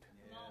his throat.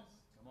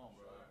 Come on,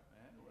 brother.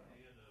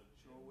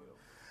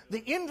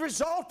 The end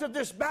result of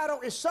this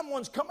battle is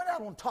someone's coming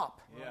out on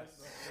top. Yes.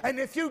 And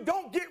if you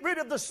don't get rid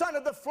of the son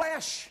of the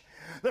flesh,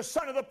 the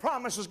son of the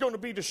promise is going to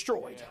be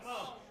destroyed.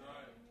 Yes.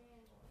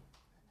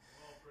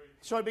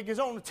 So he begins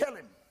on to tell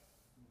him.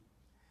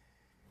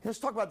 Let's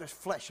talk about this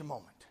flesh a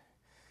moment.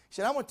 He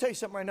said, I want to tell you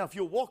something right now. If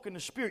you'll walk in the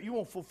Spirit, you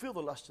won't fulfill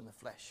the lust in the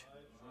flesh.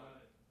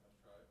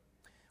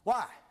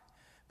 Why?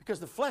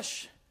 Because the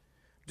flesh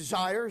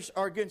desires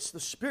are against the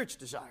Spirit's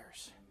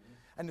desires.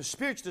 And the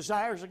Spirit's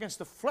desires against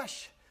the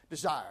flesh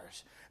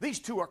desires. These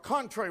two are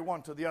contrary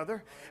one to the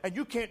other, and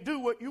you can't do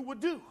what you would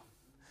do.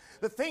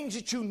 The things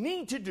that you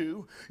need to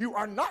do, you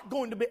are not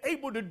going to be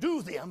able to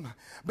do them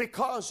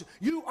because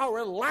you are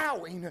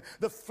allowing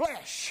the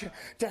flesh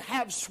to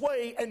have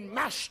sway and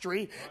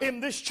mastery in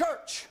this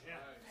church.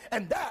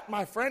 And that,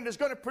 my friend, is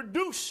going to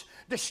produce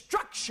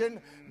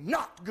destruction,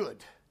 not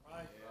good.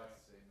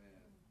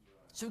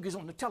 So he goes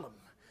on to tell them,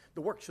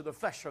 the works of the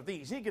flesh are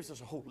these. And he gives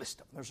us a whole list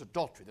of them. There's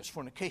adultery, there's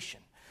fornication,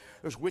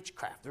 there's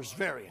witchcraft, there's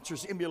variance,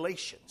 there's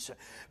emulations,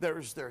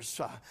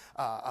 there's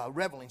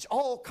revelings,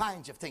 all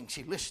kinds of things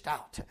he lists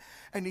out.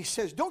 And he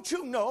says, don't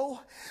you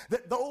know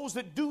that those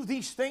that do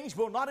these things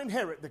will not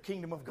inherit the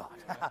kingdom of God?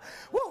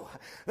 Whoa,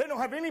 they don't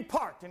have any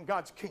part in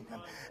God's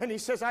kingdom. And he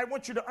says, I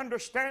want you to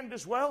understand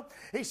as well.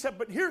 He said,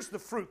 but here's the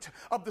fruit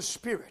of the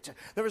Spirit.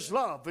 There is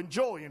love and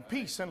joy and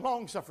peace and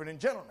long-suffering and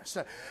gentleness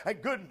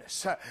and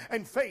goodness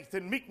and faith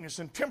and meekness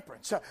and temperance.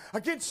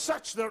 Against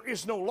such there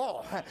is no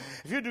law.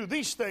 If you do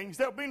these things,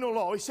 there'll be no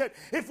law. He said,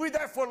 if we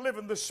therefore live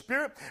in the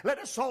Spirit, let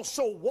us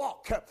also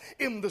walk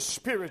in the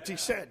Spirit, he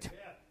said.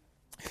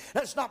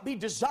 Let's not be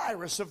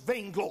desirous of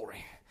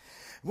vainglory.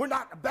 We're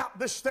not about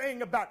this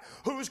thing about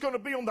who's going to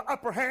be on the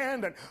upper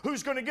hand and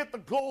who's going to get the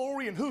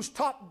glory and who's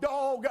top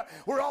dog.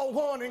 We're all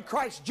one in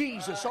Christ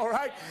Jesus, all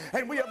right?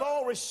 And we have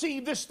all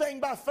received this thing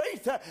by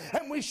faith,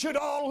 and we should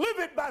all live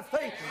it by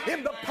faith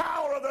in the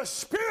power of the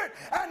Spirit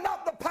and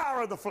not the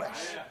power of the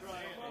flesh.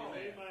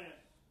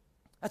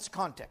 That's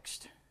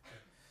context.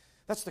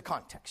 That's the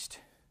context.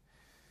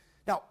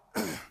 Now,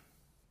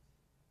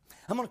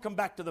 I'm going to come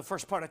back to the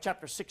first part of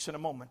chapter 6 in a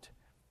moment.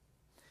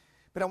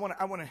 But I want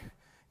to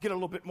get a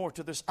little bit more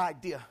to this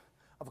idea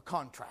of a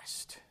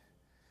contrast.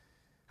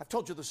 I've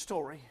told you the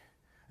story,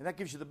 and that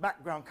gives you the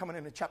background coming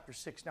into chapter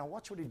 6. Now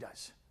watch what he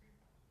does.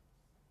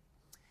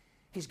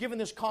 He's given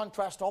this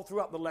contrast all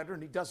throughout the letter,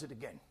 and he does it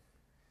again.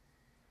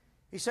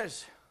 He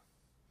says,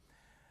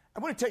 I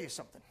want to tell you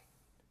something.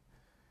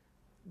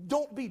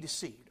 Don't be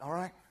deceived, all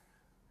right?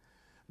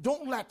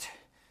 Don't let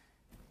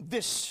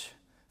this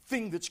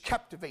thing that's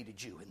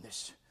captivated you in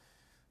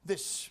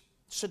this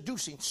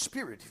seducing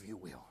spirit, if you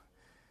will,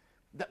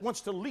 that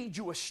wants to lead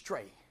you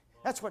astray.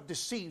 That's what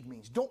deceived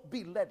means. Don't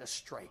be led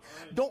astray.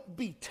 Don't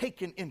be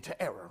taken into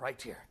error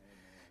right here.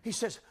 He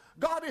says,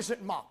 God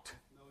isn't mocked.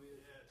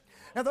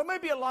 Now, there may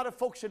be a lot of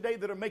folks today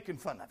that are making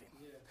fun of him.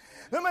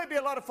 There may be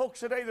a lot of folks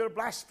today that are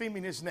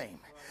blaspheming his name.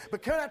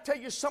 But can I tell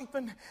you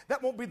something?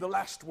 That won't be the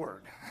last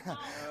word.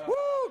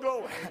 Woo,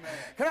 glory.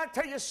 Can I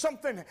tell you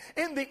something?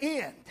 In the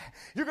end,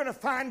 you're going to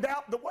find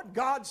out that what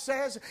God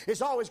says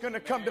is always going to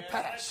come to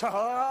pass.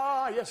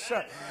 Yes,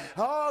 sir.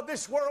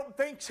 This world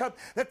thinks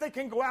that they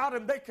can go out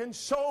and they can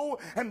sow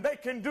and they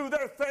can do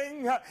their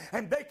thing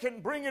and they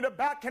can bring it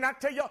about. Can I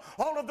tell you,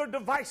 all of their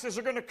devices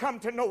are going to come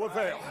to no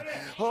avail.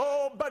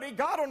 Oh, buddy,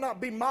 God will not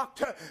be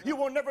mocked. You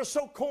will never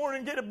sow corn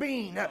and get a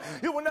bean.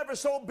 You will never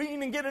sow a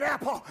bean and get an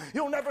apple.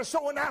 You'll never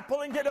sow an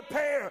apple and get a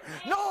pear.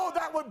 No,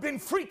 that would have been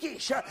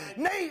freakish.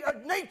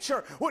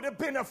 Nature would have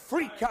been a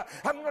freak.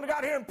 I'm going to go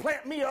out here and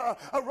plant me a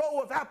row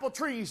of apple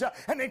trees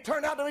and they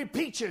turn out to be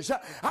peaches.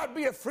 I'd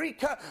be a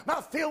freak. My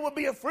field would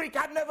be a freak.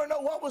 I'd never know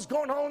what was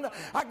going on.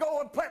 I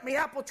go and plant me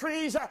apple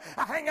trees. I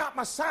hang out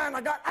my sign.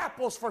 I got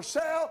apples for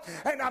sale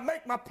and I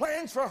make my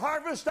plans for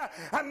harvest.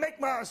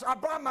 I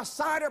buy my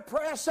cider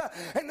press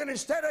and then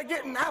instead of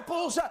getting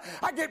apples,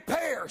 I get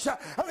pears.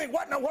 I mean,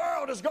 what in the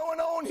world is going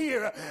on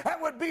here?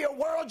 That would be a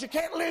world you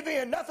can't live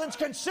in. Nothing's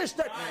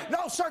consistent.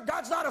 No, sir,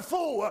 God's not a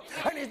fool,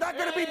 and he's not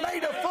going to be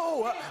made a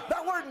fool.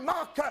 That word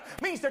mock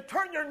means to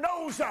turn your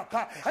nose up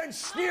and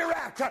sneer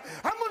at.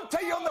 I'm going to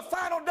tell you on the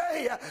final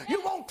day,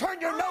 you won't turn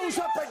your nose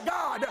up at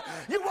God.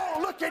 You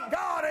won't look at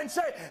God and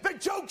say, the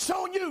joke's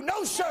on you.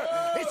 No, sir,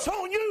 it's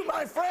on you,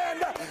 my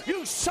friend.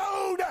 You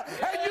sowed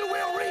and you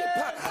will reap.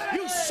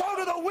 You sow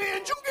to the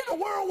wind, you'll get a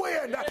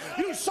whirlwind.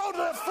 You sow to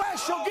the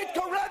flesh, you'll get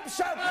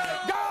corruption.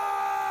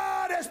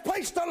 God has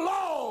placed a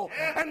law,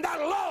 and that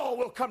law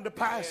will come to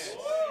pass.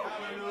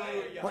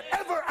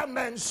 Whatever a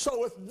man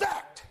soweth,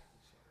 that,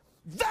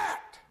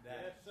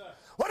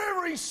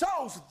 whatever he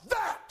sows,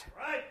 that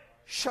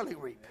shall he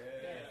reap.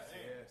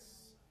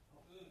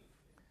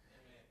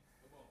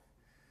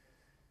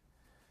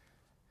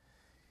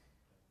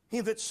 He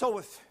that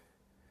soweth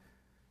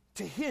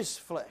to his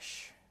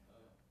flesh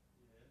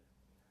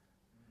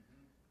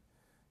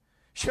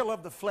shall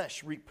of the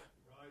flesh reap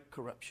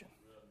corruption.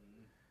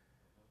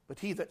 But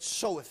he that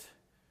soweth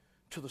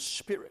to the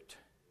Spirit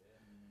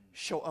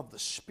shall of the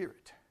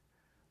Spirit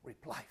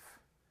reap life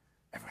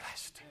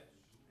everlasting.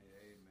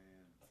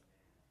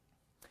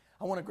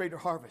 I want a greater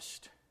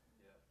harvest.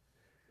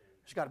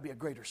 There's got to be a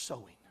greater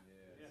sowing.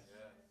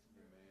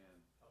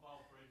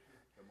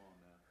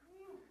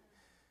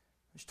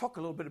 Let's talk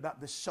a little bit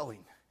about this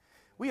sowing.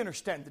 We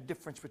understand the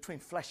difference between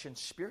flesh and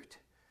spirit.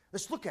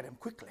 Let's look at him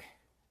quickly.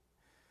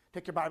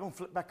 Take your Bible and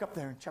flip back up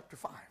there in chapter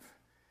 5.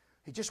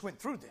 He just went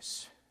through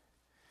this.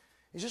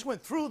 He just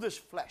went through this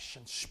flesh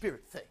and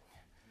spirit thing.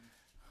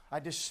 I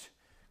just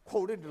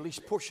quoted at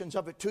least portions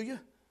of it to you.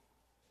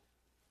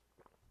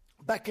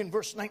 Back in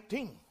verse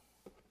 19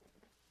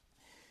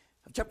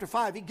 of chapter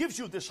 5, he gives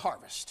you this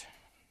harvest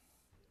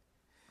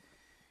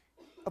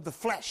of the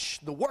flesh,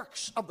 the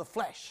works of the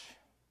flesh.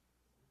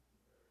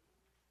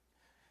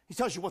 He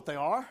tells you what they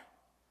are.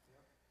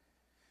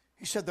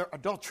 He said they're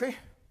adultery,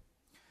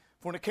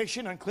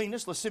 fornication,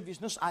 uncleanness,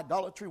 lasciviousness,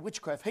 idolatry,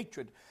 witchcraft,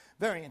 hatred,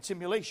 variance,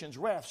 emulations,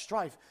 wrath,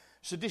 strife,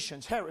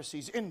 seditions,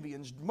 heresies,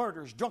 envyings,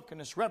 murders,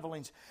 drunkenness,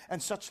 revelings,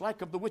 and such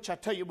like, of the which I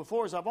tell you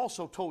before, as I've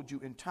also told you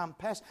in time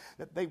past,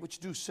 that they which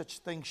do such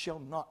things shall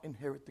not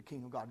inherit the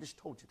kingdom of God. I just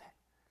told you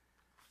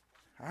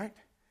that. All right?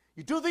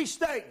 You do these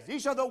things.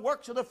 These are the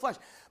works of the flesh.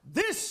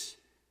 This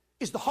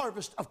is the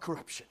harvest of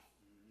corruption.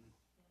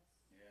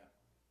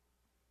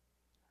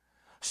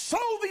 Sow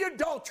the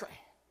adultery.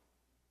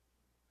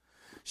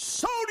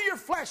 Sow to your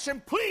flesh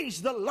and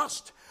please the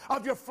lust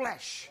of your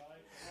flesh.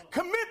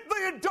 Commit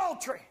the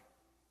adultery.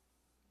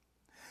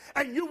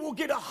 And you will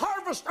get a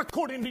harvest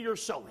according to your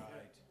sowing.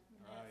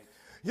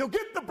 You'll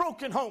get the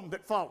broken home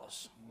that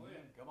follows.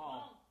 Come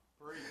on.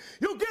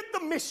 You'll get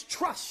the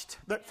mistrust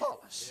that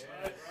follows.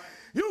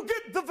 You'll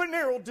get the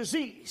venereal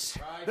disease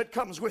that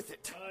comes with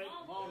it.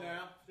 Come on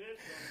now.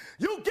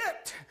 You'll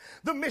get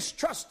the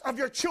mistrust of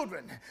your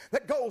children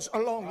that goes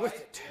along with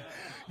it.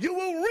 You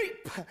will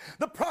reap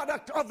the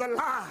product of the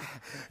lie.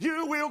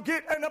 You will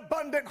get an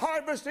abundant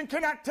harvest. And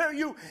can I tell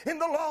you, in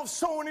the law of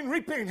sowing and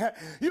reaping,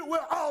 you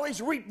will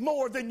always reap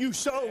more than you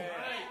sow.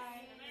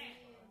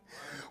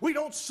 We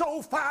don't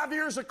sow 5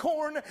 ears of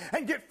corn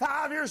and get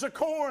 5 ears of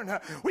corn.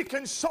 We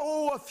can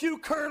sow a few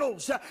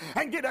kernels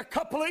and get a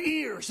couple of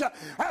ears.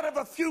 Out of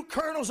a few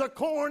kernels of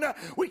corn,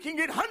 we can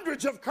get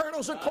hundreds of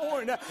kernels of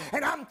corn.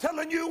 And I'm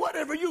telling you,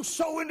 whatever you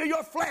sow into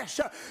your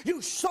flesh,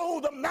 you sow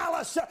the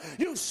malice,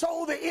 you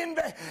sow the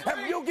envy,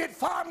 and you'll get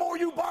far more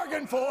you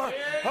bargained for.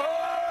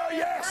 Oh,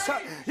 yes,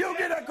 you'll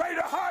get a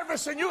greater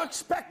harvest than you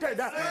expected.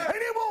 And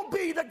it won't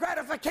be the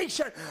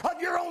gratification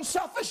of your own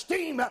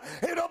self-esteem.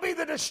 It'll be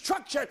the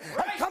destruction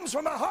that comes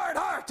from a hard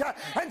heart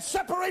and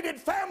separated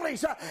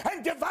families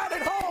and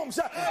divided homes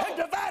and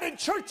divided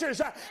churches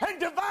and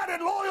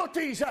divided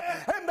loyalties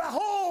and the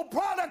whole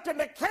product and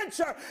the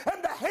cancer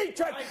and the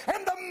hatred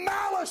and the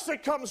malice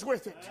that comes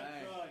with it.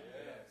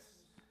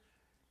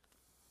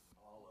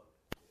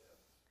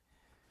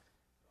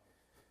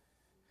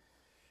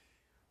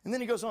 And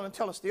then he goes on and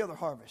tells us the other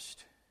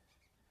harvest.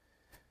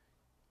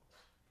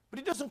 But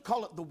he doesn't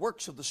call it the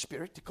works of the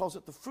Spirit. He calls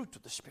it the fruit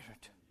of the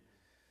Spirit.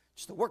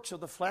 It's the works of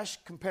the flesh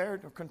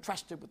compared or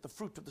contrasted with the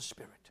fruit of the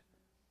Spirit.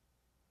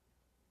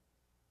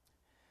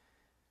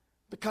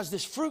 Because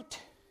this fruit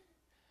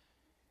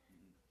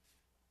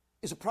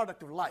is a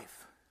product of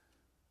life.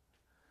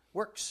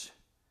 Works,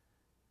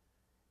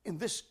 in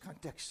this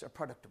context, are a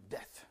product of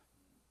death,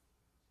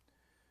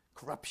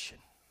 corruption.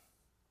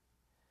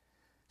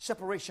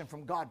 Separation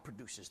from God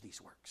produces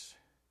these works.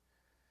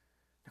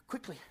 Now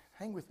quickly,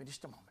 hang with me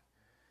just a moment.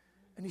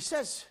 And he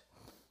says,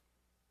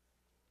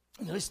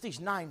 and he lists these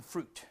 9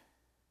 fruit.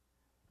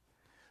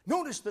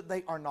 Notice that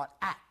they are not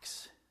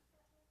acts,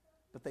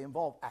 but they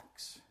involve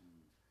acts.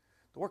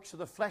 The works of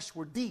the flesh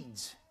were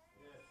deeds.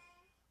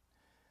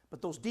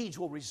 But those deeds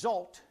will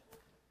result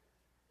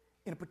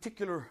in a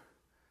particular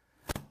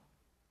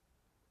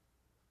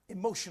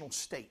emotional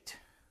state,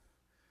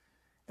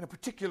 in a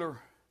particular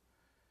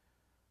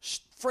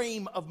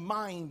frame of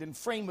mind and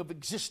frame of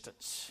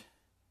existence.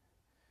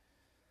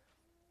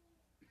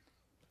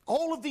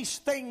 All of these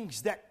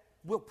things that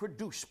will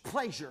produce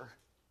pleasure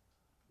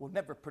will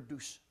never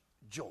produce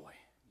joy.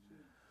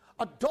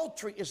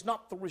 Adultery is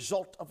not the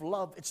result of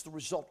love, it's the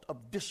result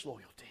of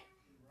disloyalty.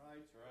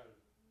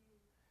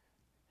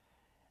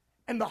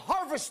 And the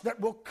harvest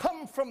that will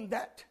come from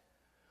that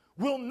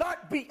will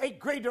not be a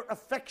greater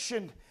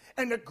affection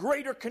and a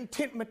greater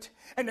contentment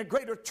and a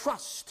greater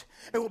trust.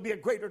 It will be a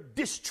greater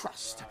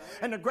distrust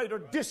and a greater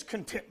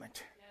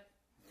discontentment.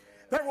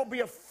 there will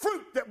be a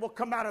fruit that will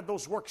come out of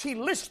those works. He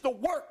lists the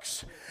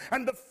works,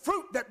 and the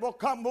fruit that will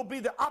come will be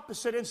the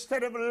opposite.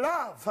 Instead of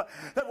love,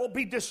 there will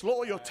be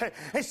disloyalty.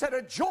 Instead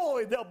of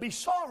joy, there'll be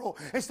sorrow.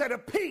 Instead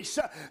of peace,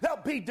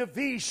 there'll be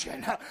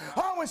division.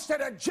 Oh,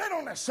 instead of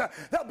gentleness,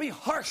 there'll be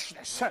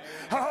harshness.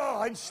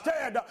 Oh,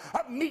 instead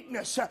of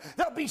meekness,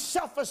 there'll be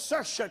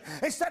self-assertion.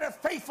 Instead of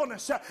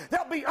faithfulness,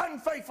 there'll be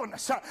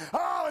unfaithfulness.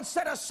 Oh,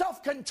 instead of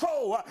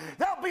self-control,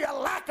 there'll be a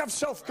lack of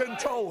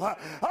self-control.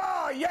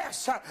 Oh,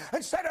 yes.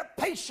 Instead of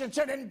patience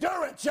and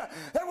endurance,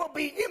 there will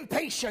be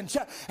impatience,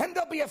 and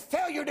there'll be a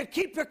failure to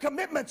keep your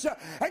commitments,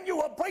 and you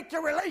will break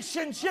your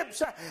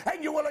relationships,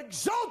 and you will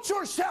exalt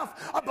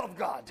yourself above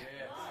God.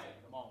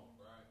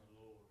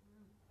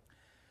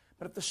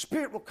 But if the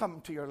Spirit will come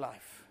into your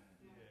life,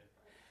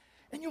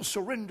 and you'll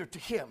surrender to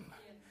Him,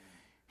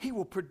 He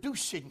will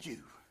produce in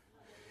you.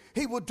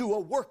 He will do a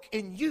work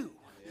in you,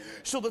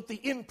 so that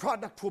the end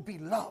product will be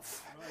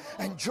love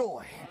and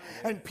joy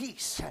and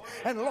peace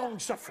and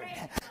long-suffering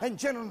and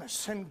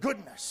gentleness and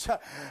goodness.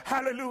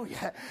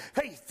 Hallelujah.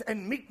 Faith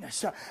and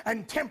meekness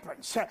and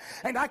temperance.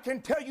 And I can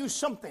tell you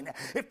something.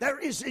 If there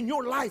is in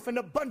your life an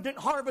abundant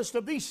harvest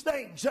of these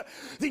things,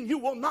 then you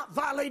will not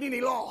violate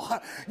any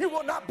law. You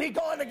will not be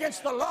going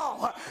against the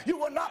law. You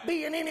will not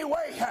be in any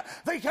way.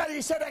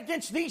 He said,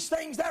 against these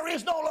things there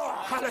is no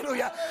law.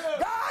 Hallelujah.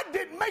 God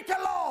didn't make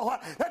a law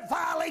that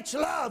violates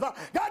love.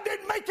 God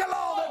didn't make a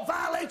law that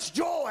violates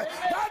joy.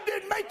 God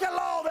didn't make a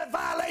law that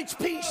violates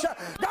peace.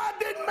 God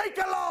didn't make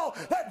a law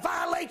that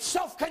violates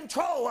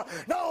self-control.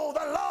 No,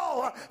 the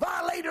law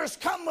violators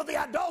come with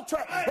the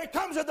adultery. It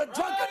comes with the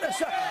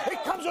drunkenness.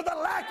 It comes with the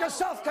lack of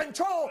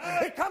self-control.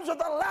 It comes with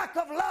the lack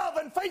of love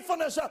and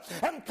faithfulness,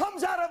 and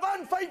comes out of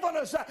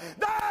unfaithfulness.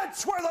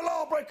 That's where the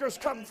lawbreakers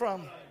come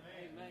from.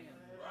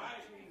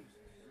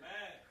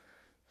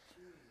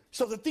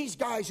 So that these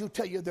guys who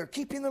tell you they're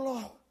keeping the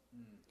law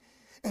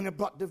and have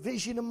brought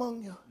division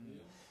among you,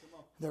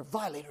 they're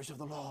violators of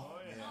the law,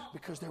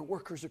 because they're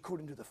workers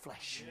according to the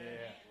flesh.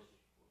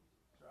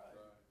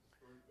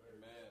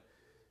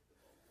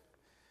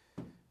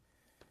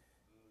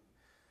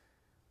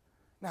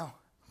 Now,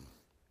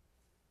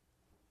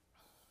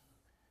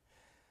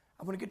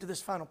 I want to get to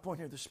this final point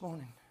here this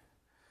morning.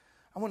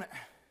 I want to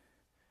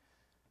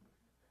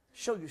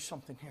show you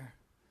something here.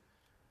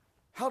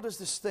 How does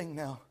this thing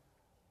now,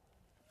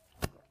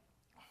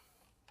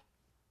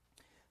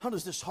 how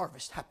does this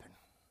harvest happen?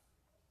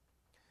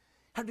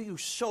 How do you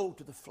sow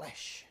to the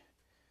flesh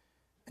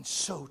and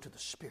sow to the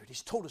Spirit?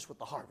 He's told us what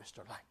the harvest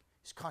are like.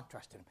 He's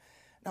contrasted them.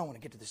 Now I want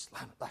to get to this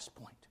last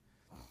point.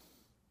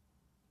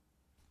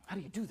 How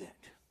do you do that?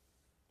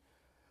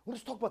 Well,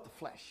 let's talk about the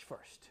flesh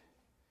first.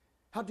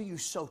 How do you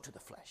sow to the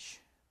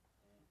flesh?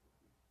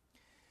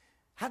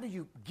 How do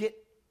you get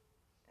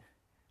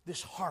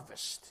this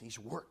harvest, these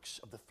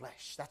works of the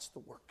flesh? That's the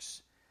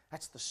works.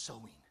 That's the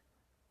sowing.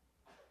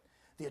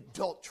 The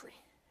adultery,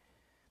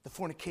 the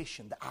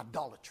fornication, the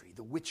idolatry,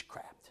 the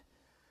witchcraft,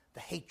 the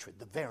hatred,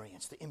 the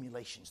variance, the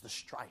emulations, the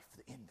strife,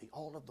 the envy,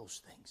 all of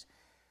those things.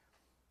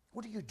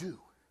 What do?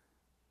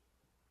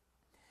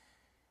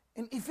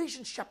 In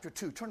Ephesians chapter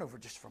 2, turn over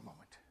just for a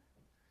moment.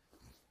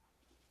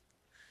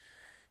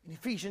 In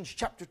Ephesians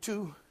chapter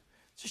 2,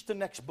 just the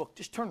next book,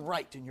 just turn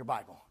right in your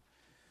Bible,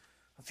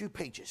 a few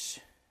pages.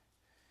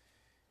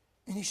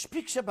 And he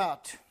speaks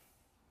about,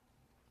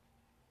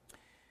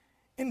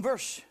 in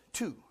verse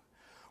 2,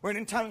 wherein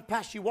in time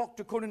past you walked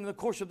according to the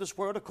course of this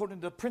world, according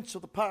to the prince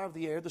of the power of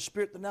the air, the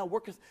spirit that now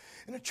worketh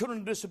in the children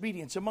of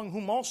disobedience, among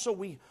whom also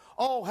we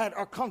all had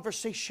our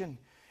conversation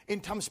in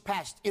times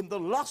past, in the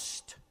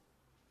lust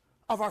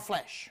of our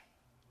flesh,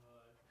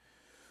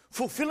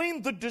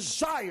 fulfilling the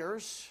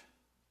desires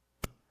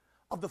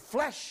of the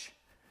flesh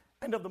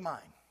and of the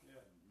mind.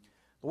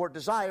 The word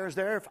desire is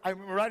there, if I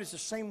remember right, it's the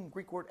same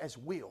Greek word as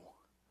will.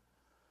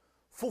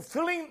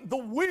 Fulfilling the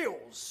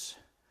wills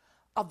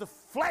of the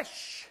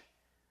flesh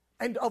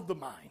and of the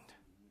mind.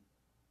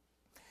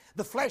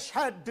 The flesh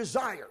had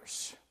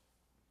desires.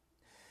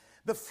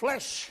 The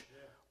flesh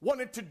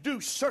wanted to do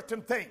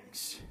certain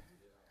things.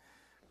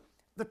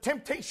 The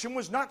temptation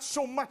was not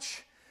so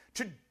much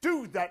to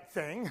do that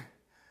thing,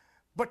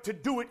 but to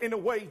do it in a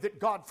way that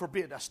God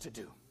forbid us to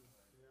do.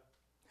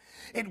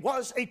 It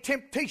was a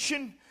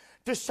temptation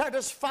to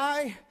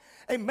satisfy.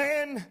 A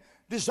man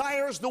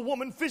desires the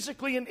woman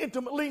physically and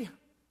intimately,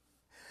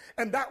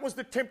 and that was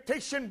the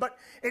temptation, but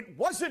it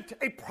wasn't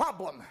a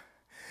problem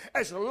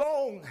as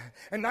long,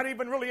 and not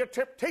even really a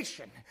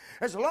temptation,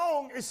 as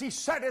long as he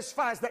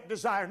satisfies that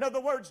desire. In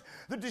other words,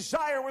 the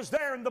desire was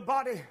there in the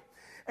body,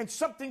 and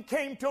something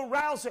came to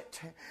arouse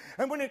it.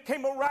 And when it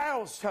came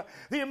aroused,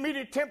 the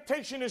immediate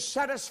temptation is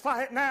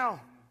satisfy it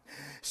now.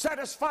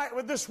 Satisfy it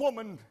with this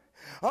woman.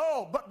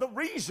 Oh, but the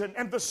reason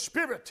and the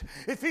spirit,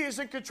 if he is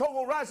in control,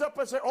 will rise up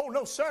and say, oh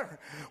no sir,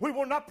 we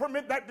will not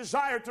permit that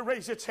desire to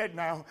raise its head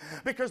now,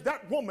 because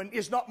that woman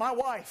is not my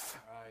wife.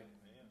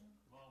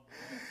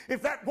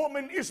 If that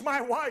woman is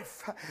my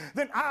wife,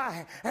 then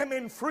I am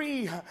in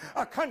free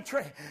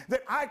country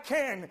that I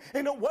can,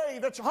 in a way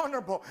that's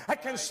honorable, I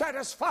can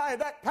satisfy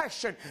that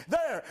passion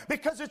there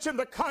because it's in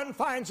the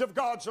confines of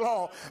God's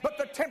law. But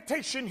the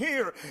temptation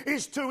here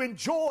is to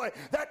enjoy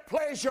that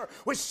pleasure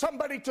with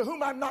somebody to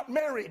whom I'm not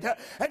married.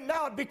 And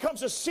now it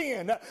becomes a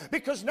sin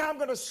because now I'm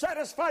going to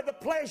satisfy the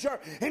pleasure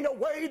in a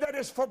way that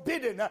is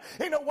forbidden,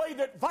 in a way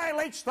that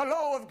violates the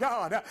law of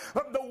God.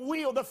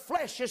 The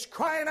flesh is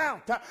crying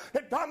out to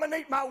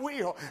dominate my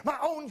will, my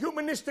own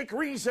humanistic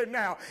reason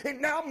now. It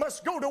now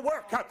must go to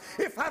work.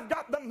 If I've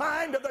got the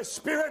mind of the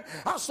Spirit,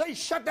 I'll say,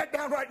 shut that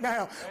down right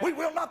now. We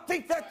will not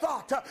think that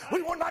thought.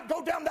 We will not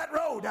go down that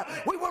road.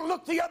 We will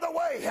look the other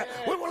way.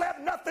 We will have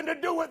nothing to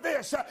do with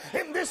this.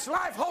 In this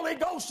life, Holy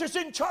Ghost is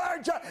in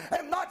charge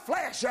and not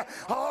flesh.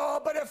 Oh,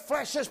 but if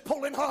flesh is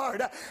pulling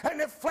hard and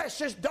if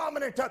flesh is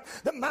dominant,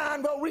 the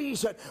mind will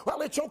reason,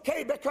 well, it's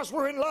okay because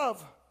we're in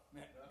love.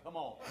 Come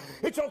on.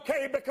 It's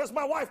okay because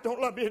my wife don't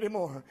love me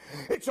anymore.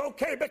 It's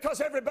okay because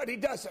everybody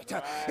does it.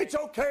 It's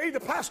okay the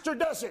pastor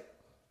does it.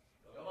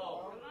 Come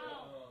on.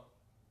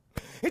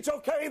 It's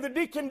okay the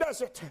deacon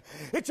does it.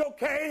 It's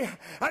okay.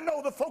 I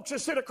know the folks that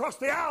sit across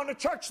the aisle in the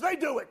church, they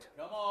do it.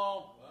 Come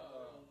on.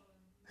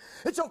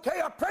 It's okay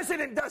our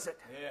president does it.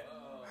 Yeah.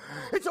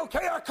 It's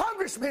okay our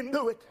congressmen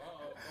do it.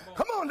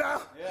 Come on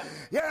now.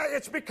 Yeah,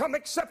 it's become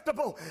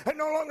acceptable and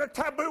no longer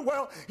taboo.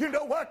 Well, you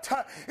know what?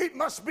 It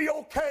must be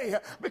okay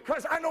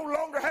because I no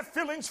longer have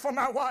feelings for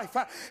my wife.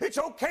 It's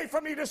okay for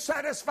me to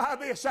satisfy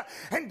this.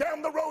 And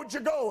down the road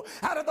you go,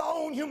 out of the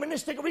own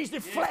humanistic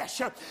reasoning,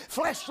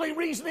 fleshly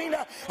reasoning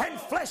and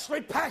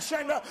fleshly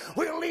passion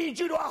will lead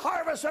you to a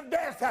harvest of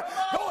death.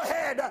 Go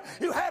ahead.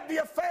 You have the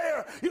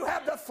affair. You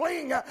have the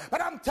fling.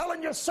 But I'm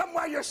telling you,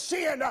 somewhere your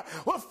sin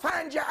will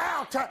find you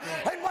out.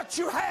 And what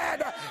you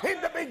had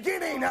in the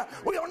beginning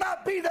will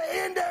not be the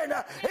ending.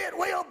 It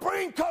will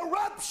bring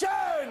corruption.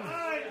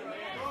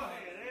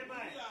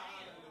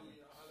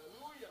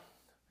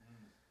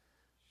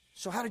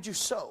 So how did you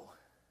sow?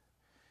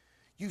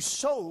 You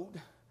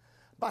sowed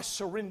by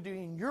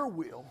surrendering your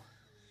will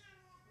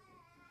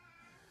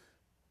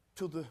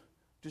to the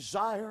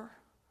desire,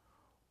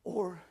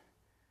 or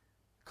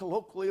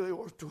colloquially,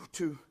 or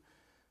to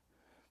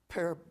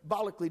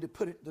parabolically to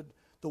put it,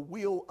 the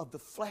will of the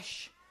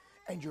flesh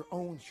and your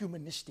own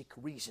humanistic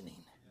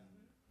reasoning.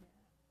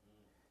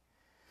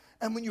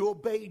 And when you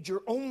obeyed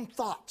your own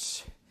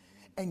thoughts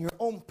and your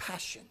own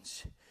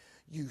passions,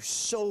 you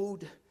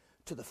sowed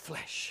to the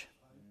flesh.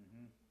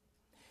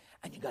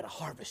 And you got a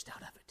harvest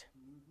out of it.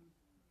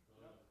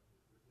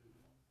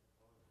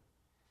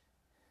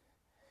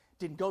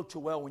 Didn't go too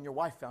well when your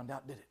wife found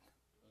out, did it?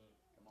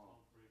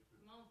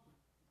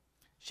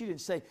 She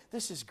didn't say,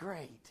 this is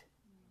great.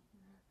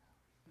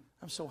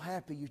 I'm so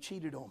happy you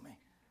cheated on me.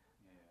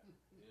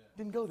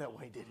 Didn't go that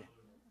way, did it?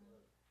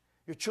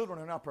 Your children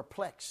are now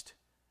perplexed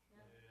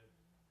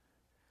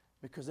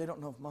because they don't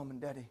know if mom and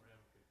daddy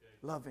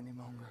love any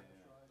longer.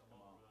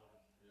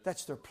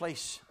 That's their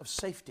place of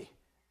safety.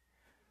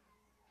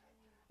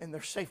 And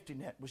their safety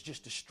net was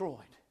just destroyed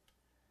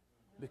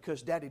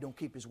because daddy don't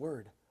keep his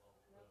word.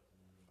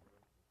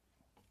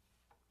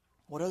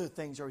 What other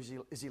things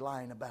is he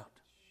lying about?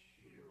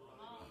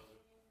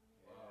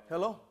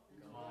 Hello?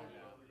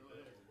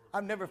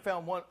 I've never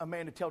found a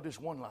man to tell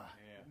just one lie.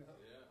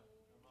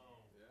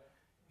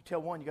 You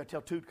tell one, you got to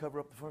tell two to cover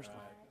up the first one.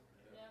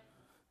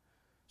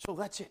 So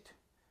that's it.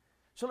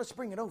 So let's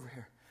bring it over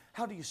here.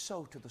 How do you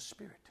sow to the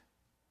Spirit?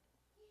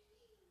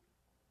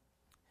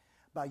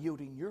 By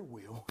yielding your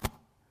will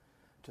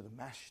to the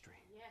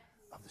mastery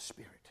of the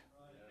Spirit.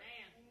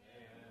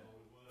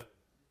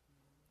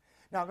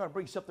 Now I'm going to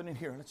bring something in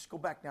here. Let's go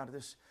back now to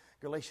this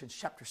Galatians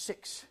chapter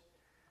 6.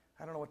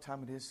 I don't know what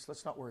time it is.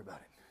 Let's not worry about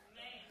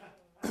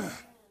it.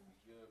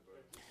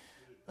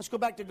 Let's go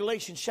back to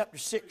Galatians chapter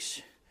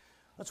 6.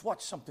 Let's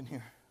watch something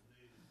here.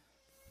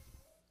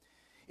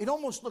 It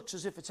almost looks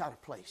as if it's out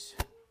of place.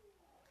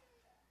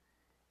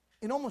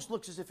 It almost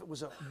looks as if it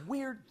was a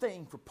weird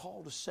thing for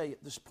Paul to say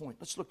at this point.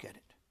 Let's look at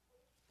it.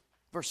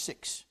 Verse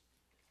 6.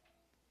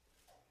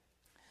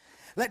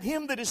 Let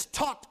him that is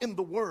taught in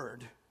the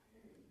word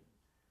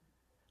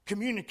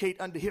communicate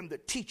unto him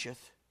that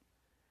teacheth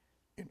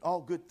in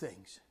all good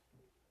things.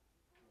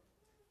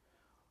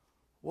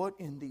 What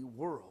in the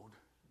world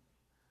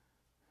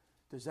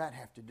does that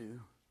have to do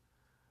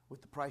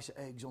with the price of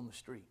eggs on the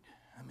street?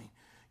 I mean,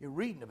 you're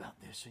reading about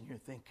this and you're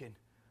thinking,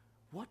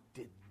 what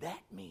did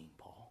that mean,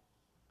 Paul?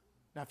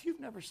 Now, if you've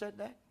never said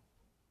that,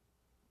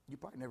 you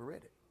probably never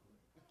read it.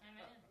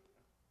 Amen.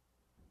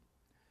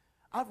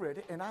 I've read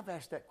it and I've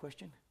asked that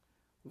question.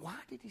 Why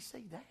did he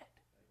say that?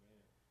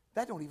 Amen.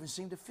 That don't even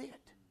seem to fit.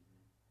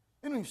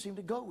 It don't even seem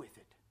to go with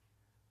it.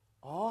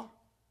 Oh,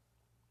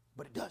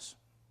 but it does.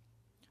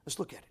 Let's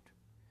look at it.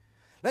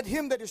 Let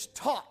him that is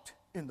taught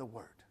in the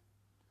word.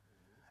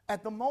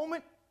 At the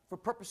moment, for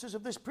purposes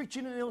of this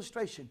preaching and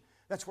illustration,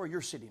 that's where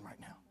you're sitting right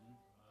now.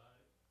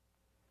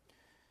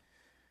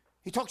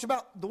 He talks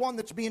about the one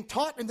that's being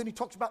taught, and then he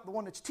talks about the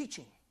one that's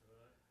teaching.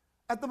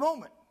 At the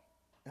moment,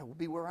 that will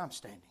be where I'm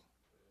standing.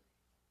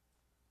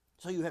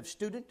 So you have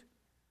student,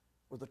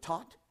 or the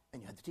taught,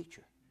 and you have the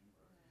teacher.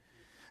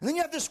 And then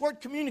you have this word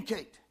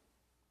communicate.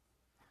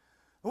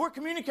 The word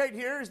communicate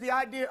here is the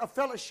idea of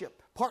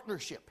fellowship,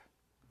 partnership,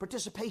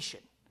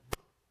 participation.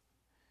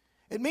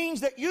 It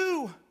means that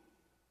you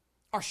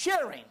are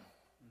sharing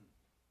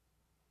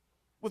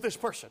with this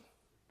person.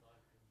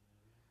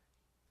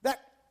 That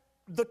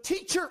the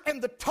teacher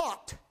and the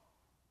taught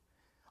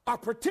are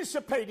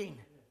participating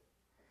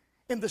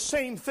in the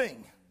same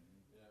thing.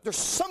 There's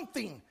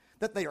something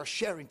that they are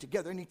sharing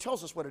together. And he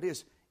tells us what it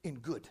is in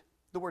good.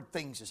 The word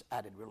things is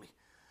added really.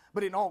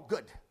 But in all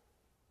good.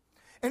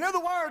 In other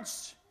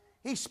words,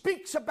 he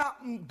speaks about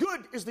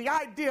good is the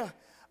idea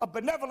of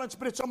benevolence,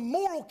 but it's a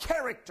moral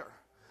character.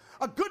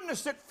 A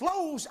goodness that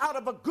flows out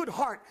of a good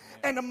heart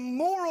and a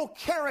moral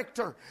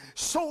character,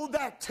 so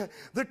that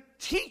the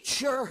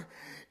teacher,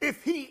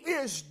 if he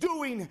is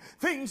doing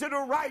things that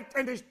are right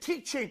and is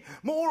teaching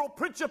moral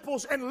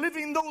principles and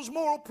living those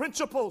moral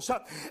principles,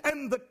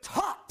 and the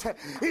taught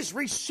is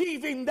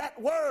receiving that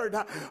word,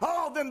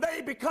 then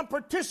they become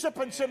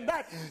participants in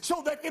that,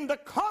 so that in the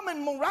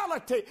common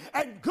morality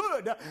and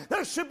good,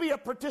 there should be a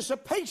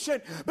participation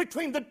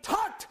between the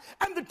taught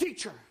and the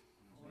teacher.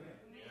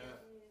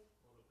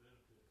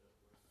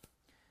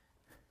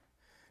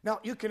 Now,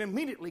 you can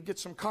immediately get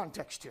some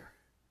context here.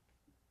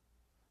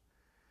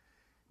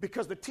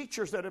 Because the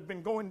teachers that have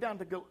been going down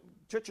to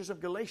churches of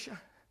Galatia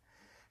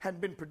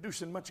hadn't been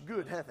producing much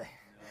good, have they?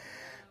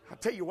 I'll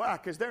tell you why,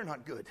 because they're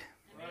not good.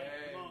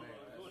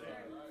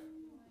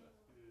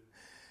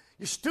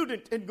 Your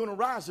student isn't going to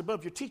rise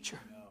above your teacher.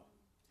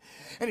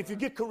 And if you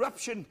get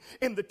corruption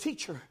in the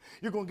teacher,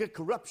 you're going to get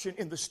corruption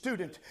in the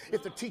student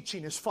if the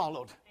teaching is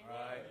followed.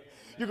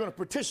 You're going to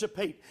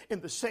participate in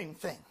the same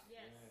thing.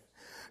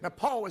 Now,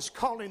 Paul is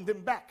calling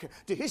them back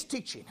to his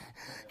teaching,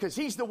 because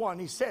he's the one,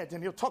 he said,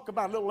 and he'll talk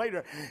about it a little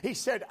later, he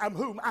said, I'm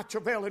whom I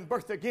travail in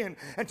birth again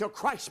until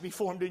Christ be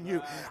formed in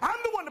you. I'm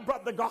the one that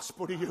brought the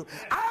gospel to you.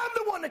 I'm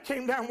the one that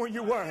came down where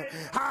you were.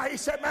 He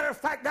said, matter of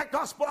fact, that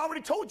gospel, I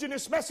already told you in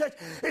this message,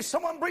 if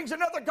someone brings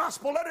another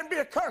gospel, let him be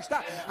accursed.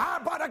 I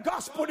brought a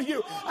gospel to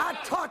you. I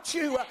taught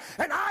you,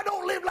 and I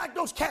don't live like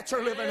those cats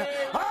are living.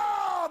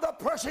 The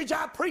message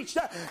I preached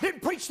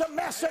didn't preach the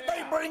mess that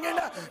they bring in.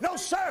 No,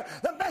 sir.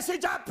 The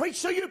message I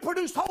preached to you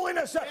produced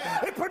holiness.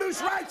 It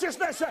produced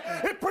righteousness.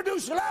 It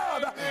produced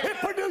love. It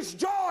produced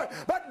joy.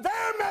 But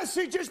their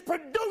message is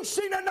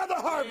producing another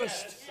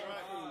harvest.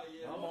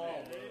 Come on.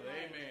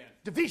 Amen.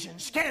 Division,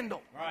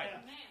 scandal. Right.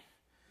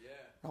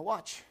 Now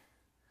watch.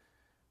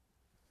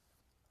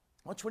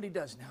 Watch what he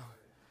does now.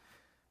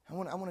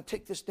 I want to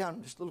take this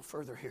down just a little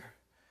further here.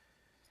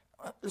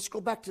 Let's go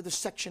back to the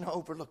section I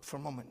overlooked for a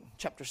moment,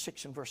 chapter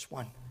 6 and verse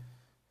 1.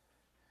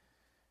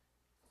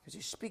 Because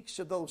he speaks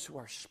to those who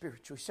are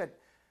spiritual. He said,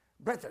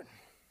 brethren,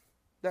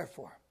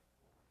 therefore,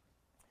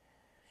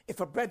 if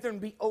a brother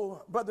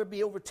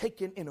be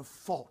overtaken in a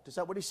fault, is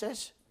that what he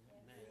says?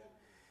 Amen.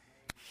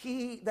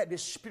 He that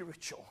is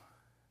spiritual.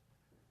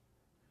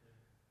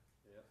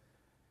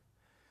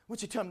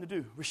 What's he tell him to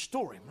do?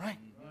 Restore him, right?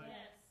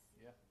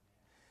 Yes.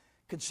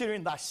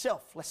 Considering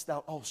thyself, lest thou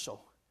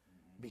also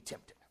be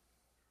tempted.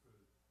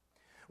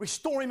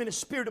 Restore him in a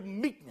spirit of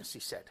meekness, he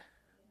said.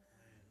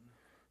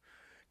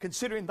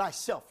 Considering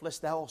thyself,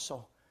 lest thou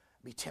also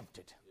be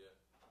tempted.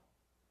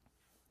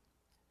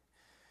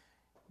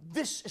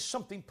 This is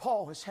something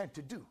Paul has had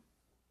to do.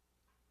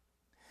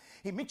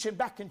 He mentioned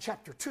back in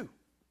chapter 2.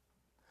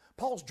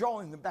 Paul's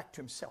drawing them back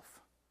to himself,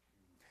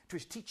 to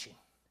his teaching,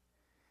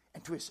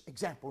 and to his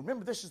example.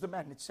 Remember, this is the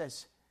man that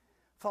says,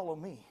 follow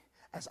me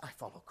as I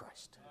follow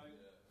Christ.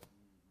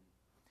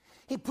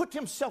 He put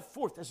himself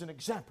forth as an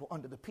example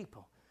unto the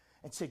people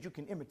and said, you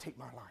can imitate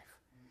my life.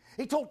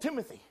 He told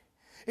Timothy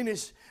in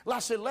his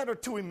last letter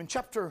to him in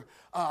chapter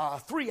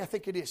 3, I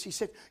think it is, he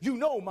said, you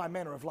know my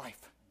manner of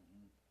life,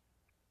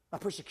 my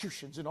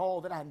persecutions and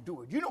all that I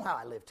endured. You know how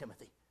I live,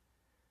 Timothy.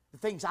 The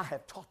things I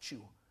have taught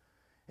you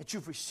that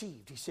you've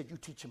received, he said, you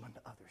teach them unto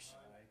others.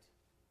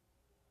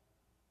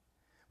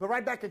 But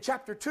right back in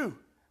chapter 2,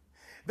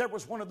 there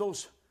was one of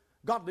those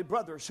godly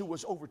brothers who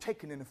was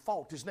overtaken in a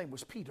fault. His name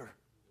was Peter.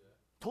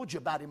 Told you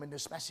about him in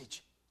this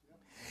message.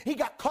 He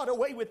got caught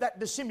away with that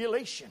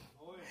dissimulation.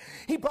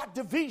 He brought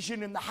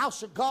division in the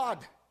house of God.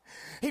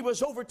 He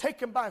was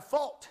overtaken by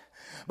fault.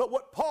 But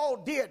what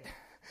Paul did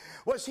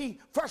was he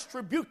first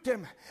rebuked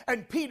him,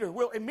 and Peter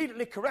will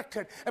immediately correct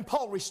him, and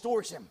Paul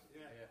restores him.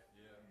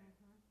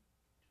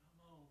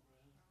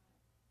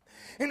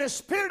 In a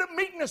spirit of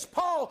meekness,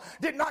 Paul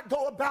did not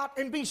go about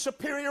and be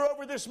superior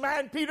over this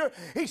man, Peter.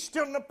 He's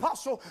still an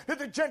apostle to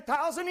the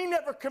Gentiles, and he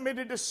never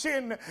committed a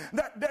sin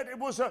that it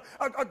was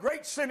a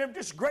great sin of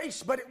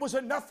disgrace, but it was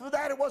enough of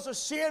that. It was a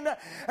sin,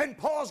 and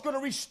Paul's going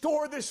to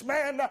restore this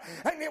man,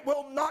 and it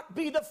will not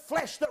be the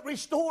flesh that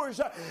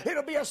restores.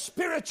 It'll be a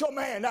spiritual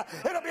man.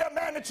 It'll be a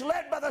man that's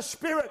led by the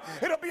Spirit.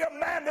 It'll be a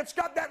man that's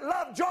got that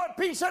love, joy,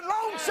 peace, and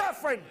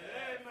long-suffering.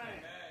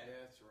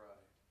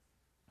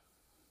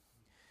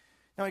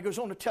 Now he goes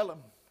on to tell him.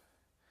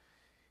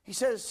 He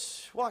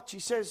says, watch, he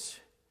says,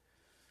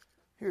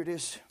 here it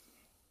is.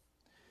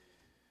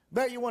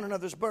 Bear you one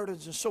another's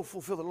burdens and so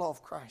fulfill the law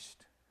of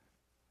Christ.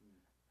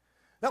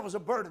 That was a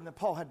burden that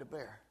Paul had to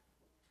bear.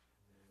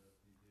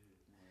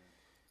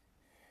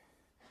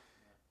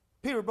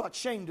 Peter brought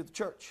shame to the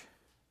church.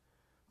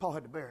 Paul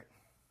had to bear it.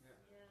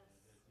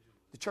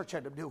 The church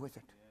had to deal with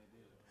it.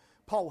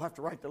 Paul will have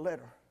to write the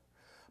letter.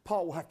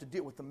 Paul will have to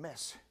deal with the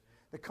mess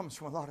that comes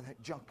from a lot of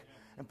that junk.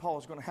 And Paul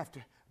is going to have to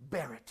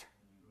bear it.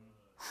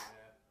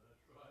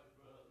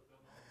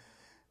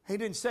 He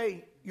didn't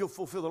say you'll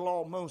fulfill the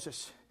law of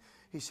Moses.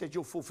 He said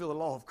you'll fulfill the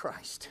law of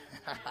Christ.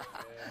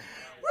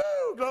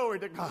 Woo, glory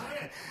to God.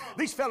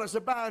 These fellas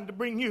are bound to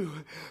bring you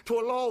to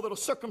a law that'll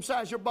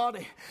circumcise your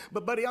body.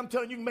 But buddy, I'm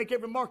telling you, you can make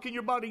every mark in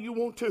your body you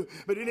want to,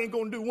 but it ain't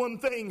going to do one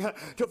thing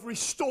to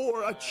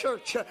restore a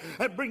church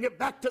and bring it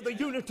back to the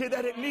unity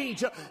that it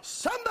needs.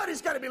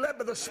 Somebody's got to be led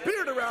by the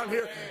Spirit around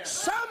here.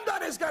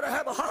 Somebody's got to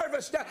have a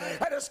harvest that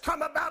has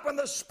come about from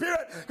the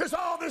Spirit, because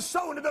all this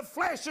sown to the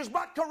flesh is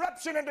but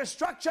corruption and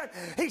destruction.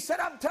 He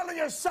said, I'm telling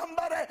you,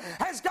 somebody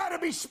has got to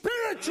be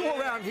spiritual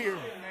around here.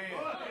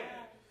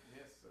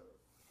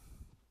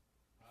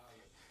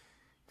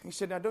 He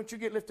said, now don't you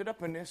get lifted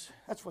up in this.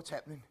 That's what's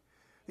happening.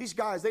 These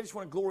guys, they just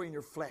want to glory in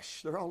your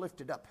flesh. They're all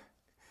lifted up.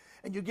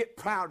 And you get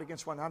proud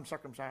against one. I'm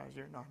circumcised.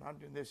 You're not. I'm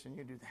doing this and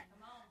you do that.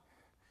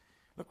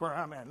 Look where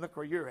I'm at. Look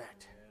where you're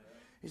at.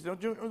 He said,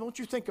 don't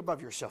you think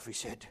above yourself, he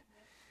said.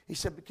 He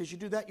said, because you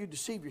do that, you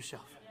deceive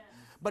yourself.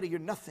 Buddy, you're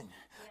nothing.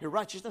 Your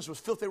righteousness was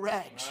filthy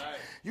rags.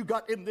 You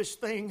got in this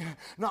thing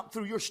not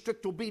through your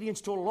strict obedience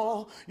to a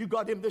law. You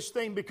got in this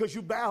thing because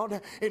you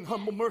bowed in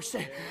humble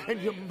mercy and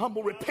your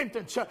humble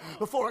repentance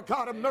before a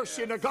God of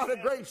mercy and a God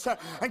of grace.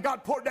 And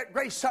God poured that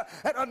grace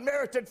and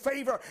unmerited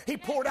favor. He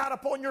poured out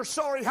upon your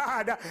sorry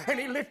hide, and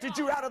He lifted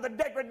you out of the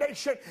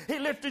degradation. He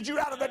lifted you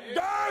out of the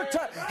dirt.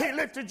 He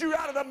lifted you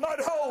out of the mud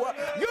hole.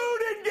 You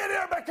didn't get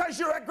here because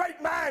you're a great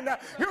man.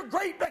 You're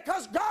great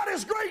because God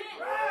is great.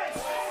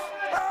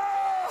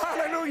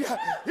 Hallelujah.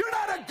 You're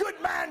not a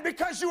good man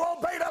because you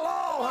obeyed a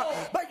law,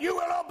 but you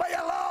will obey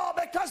a law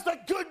because the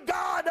good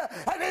God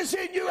that is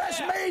in you has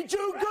made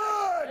you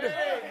good.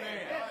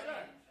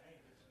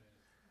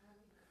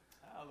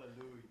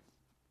 Hallelujah.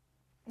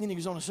 Then he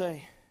goes on to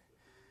say,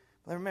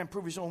 let every man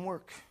prove his own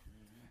work.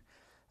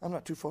 I'm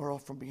not too far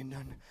off from being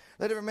done.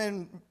 Let every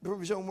man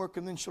prove his own work,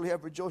 and then shall he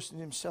have rejoicing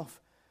in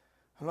himself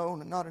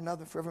alone and not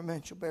another, for every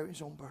man shall bear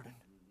his own burden.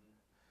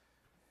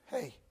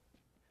 Hey,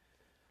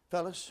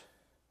 fellas,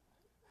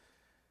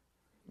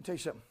 let me tell you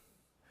something.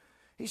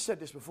 He said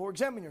this before.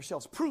 Examine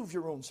yourselves. Prove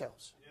your own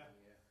selves.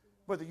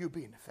 Whether you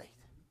be in the faith.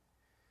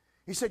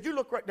 He said, you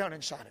look right down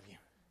inside of you.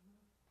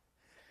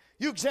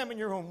 You examine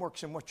your own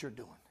works and what you're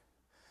doing.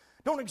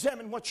 Don't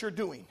examine what you're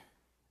doing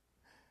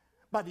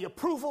by the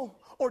approval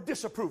or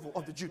disapproval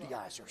of the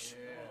Judaizers.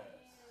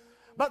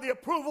 By the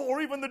approval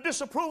or even the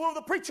disapproval of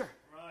the preacher.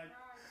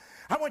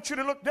 I want you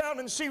to look down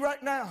and see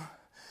right now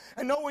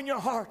and know in your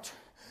heart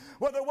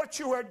whether what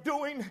you are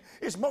doing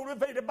is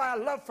motivated by a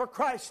love for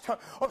Christ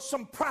or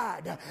some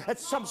pride.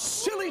 It's some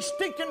silly,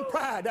 stinking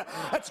pride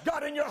that's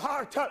got in your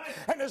heart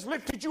and has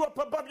lifted you up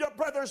above your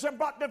brothers and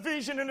brought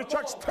division in the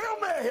church. Tell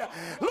me,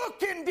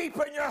 look in deep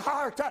in your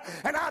heart,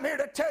 and I'm here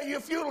to tell you,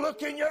 if you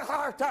look in your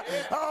heart,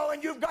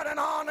 and you've got an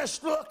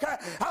honest look, the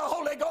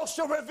Holy Ghost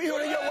will reveal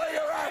to you where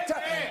you're at.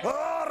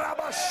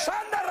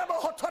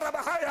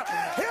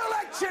 He'll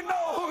let you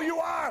know who you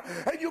are,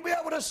 and you'll be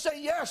able to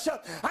say, yes,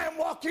 I am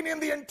walking in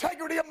the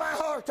integrity of my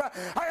heart.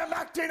 I am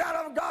acting out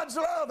of God's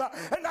love,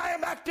 and I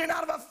am acting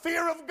out of a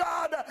fear of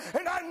God,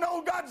 and I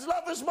know God's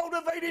love is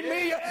motivating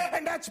me,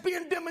 and that's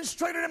being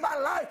demonstrated in my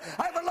life.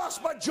 I haven't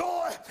lost my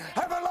joy.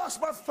 I haven't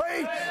lost my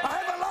faith.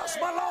 I haven't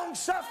lost my long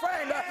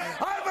suffering.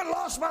 I haven't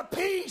lost my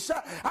peace.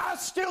 I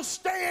still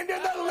stand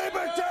in the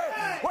liberty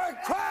where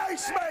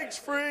Christ makes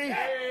free.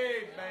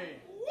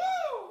 Amen.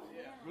 Woo!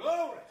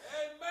 Glory.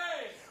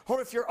 Amen.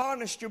 Or if you're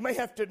honest, you may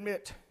have to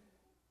admit,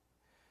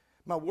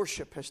 my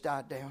worship has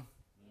died down.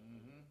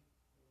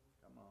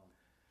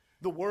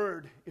 The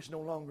word is no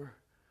longer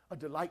a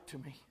delight to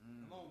me.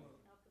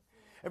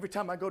 Every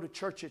time I go to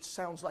church, it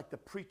sounds like the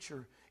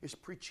preacher is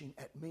preaching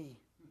at me.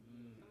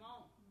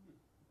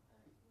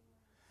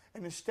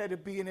 And instead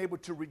of being able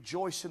to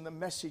rejoice in the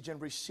message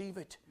and receive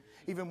it,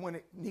 even when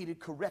it needed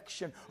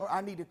correction or I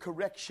needed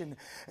correction,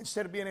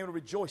 instead of being able to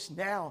rejoice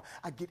now,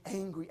 I get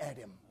angry at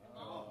him.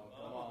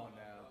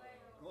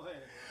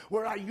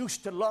 Where I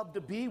used to love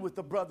to be with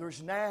the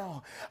brothers,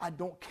 now I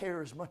don't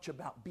care as much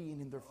about being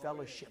in their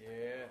fellowship.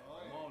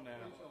 Come on now.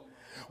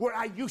 Where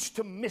I used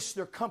to miss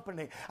their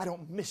company, I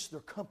don't miss their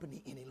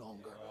company any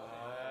longer.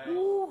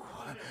 Ooh.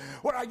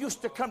 Where I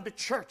used to come to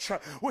church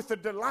with a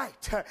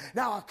delight,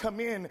 now I come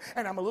in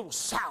and I'm a little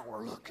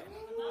sour looking.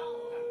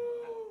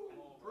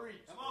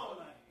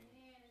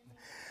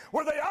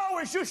 Where they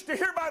always used to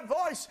hear my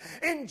voice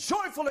in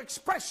joyful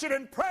expression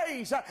and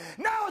praise,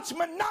 now it's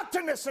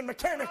monotonous and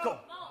mechanical.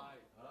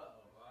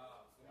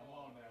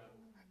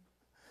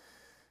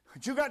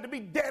 But you got to be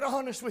dead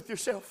honest with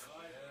yourself.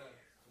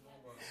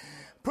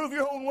 Prove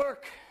your own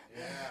work.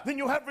 Then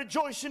you'll have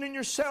rejoicing in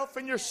yourself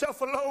and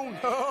yourself alone.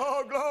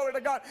 Oh, glory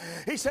to God.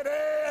 He said,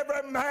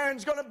 every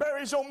man's going to bear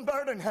his own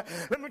burden.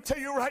 Let me tell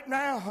you right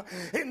now,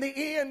 in the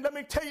end, let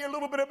me tell you a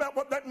little bit about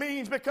what that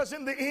means, because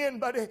in the end,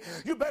 buddy,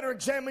 you better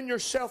examine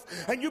yourself,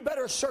 and you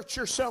better search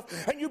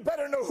yourself, and you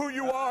better know who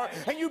you are,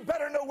 and you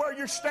better know where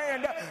you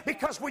stand,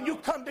 because when you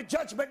come to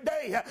Judgment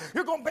Day,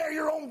 you're going to bear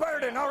your own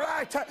burden, all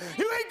right?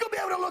 You ain't going to be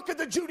able to look at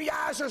the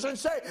Judaizers and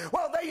say,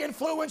 well, they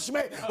influenced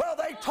me, well,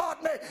 they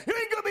taught me. You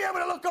ain't going to be able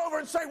to look over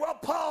and say, well,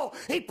 Paul,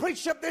 he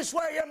preached up this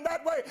way and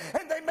that way,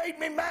 and they made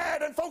me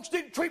mad, and folks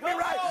didn't treat me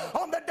right.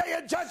 On the day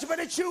of judgment,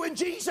 it's you and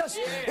Jesus.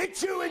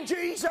 It's you and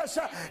Jesus.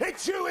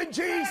 It's you and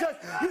Jesus.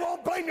 You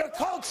won't blame your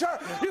culture.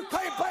 You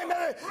can't blame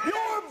it.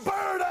 Your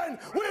burden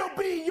will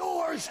be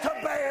yours to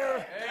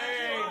bear.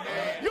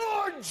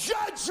 Your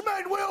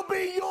judgment will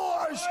be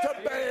yours to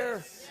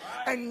bear.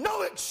 And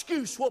no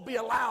excuse will be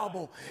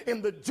allowable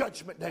in the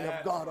judgment day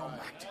of God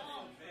Almighty.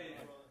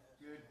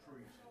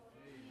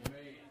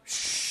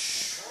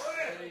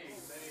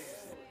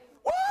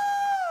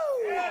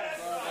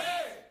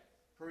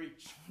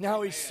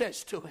 Now he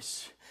says to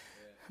us,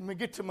 let me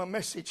get to my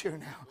message here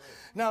now.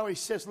 Now he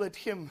says, let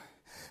him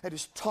that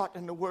is taught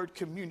in the word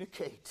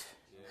communicate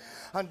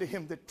unto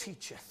him that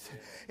teacheth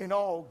in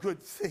all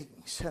good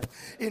things.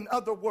 In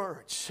other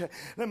words,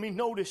 let me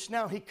notice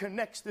now he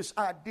connects this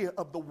idea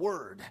of the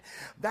word.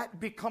 That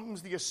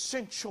becomes the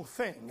essential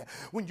thing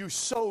when you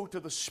sow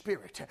to the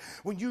Spirit.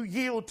 When you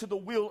yield to the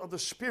will of the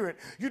Spirit,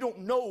 you don't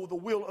know the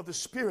will of the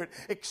Spirit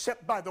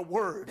except by the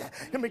word.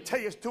 Let me tell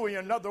you to you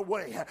another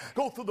way.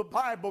 Go through the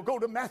Bible, go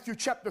to Matthew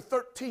chapter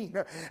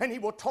 13, and he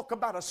will talk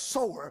about a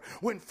sower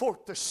went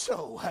forth to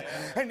sow.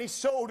 And he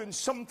sowed, and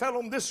some fell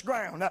on this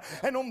ground,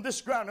 and on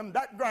this ground, and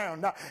that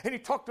ground. And he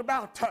talked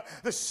about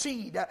the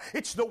seed.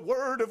 It's the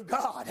word of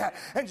God,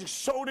 and it's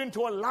sowed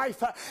into a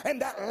life,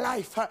 and that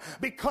life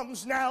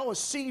becomes now a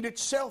seed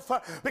itself,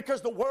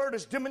 because the word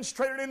is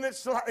demonstrated in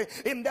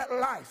that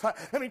life.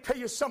 Let me tell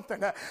you something.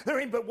 There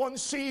ain't but one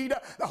seed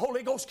the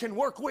Holy Ghost can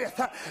work with.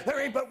 There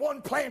ain't but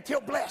one plant he'll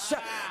bless.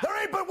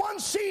 There ain't but one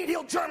seed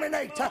he'll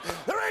germinate.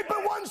 There ain't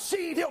but one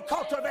seed he'll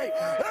cultivate.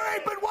 There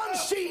ain't but one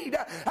seed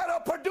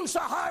that'll produce a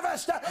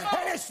harvest, and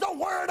it's the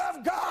word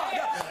of God.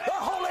 The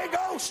Holy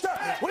Ghost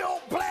will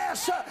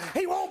bless.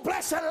 He won't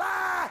bless a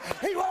lie.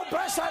 He won't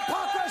bless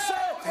hypocrisy.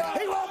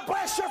 He won't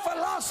bless your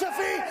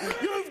philosophy.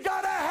 You've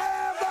got to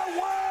have the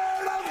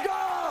word of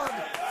God.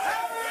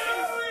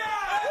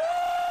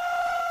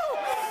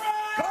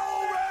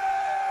 Glory!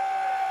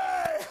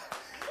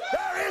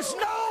 There is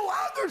no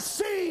other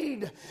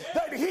seed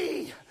that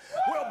he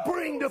will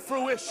bring to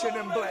fruition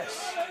and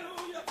bless.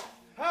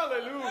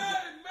 Hallelujah.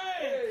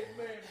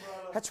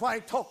 That's why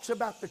he talks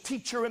about the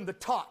teacher and the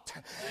taught.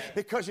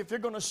 Because if you're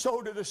going to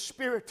sow to the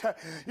Spirit,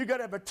 you got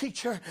to have a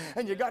teacher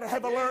and you got to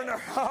have a learner.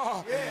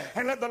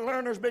 And let the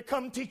learners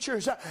become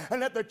teachers,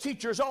 and let the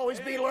teachers always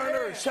be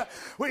learners.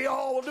 We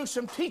all will do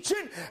some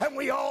teaching, and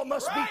we all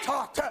must be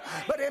taught.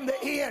 But in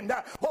the end,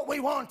 what we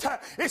want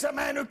is a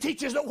man who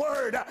teaches the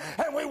word,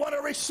 and we want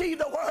to receive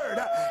the word.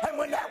 And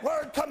when that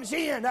word comes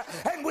in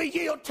and we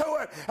yield to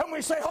it, and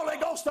we say, Holy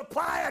Ghost,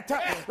 apply it,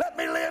 let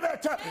me live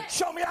it,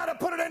 show me how to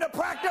put it into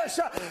practice,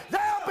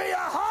 there'll be a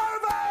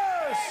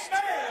harvest.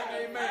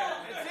 Amen.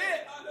 That's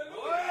it.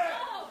 Hallelujah.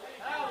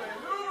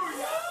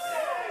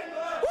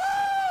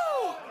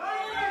 Woo!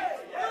 Hallelujah.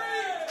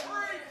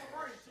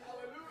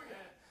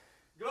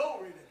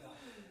 Glory to God.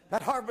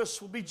 That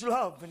harvest will be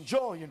love and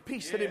joy and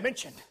peace that he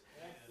mentioned.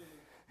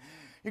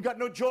 You got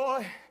no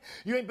joy,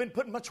 you ain't been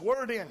putting much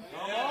word in.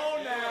 Come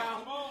on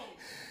now.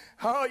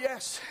 Oh,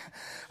 yes.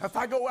 If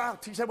I go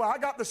out, he said, well, I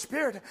got the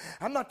Spirit.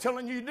 I'm not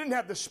telling you didn't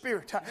have the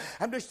Spirit.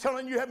 I'm just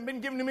telling you haven't been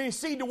given him any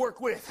seed to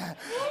work with.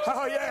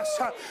 Oh, yes.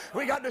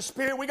 We got the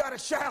Spirit. We got to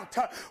shout.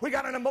 We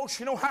got an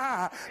emotional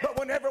high. But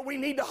whenever we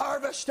need to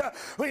harvest,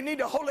 we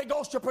need the Holy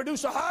Ghost to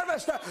produce a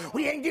harvest.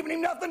 We ain't giving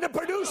him nothing to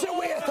produce it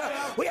with.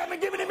 We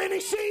haven't given him any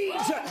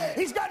seeds.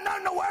 He's got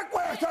nothing to work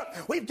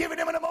with. We've given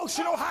him an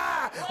emotional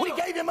high. We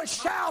gave him a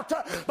shout.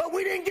 But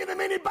we didn't give him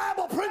any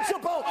Bible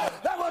principle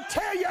that will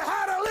tell you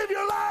how to live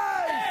your life.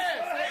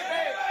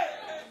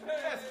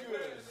 That's good.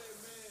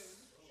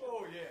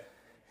 Oh, yeah.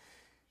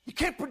 You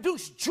can't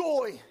produce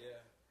joy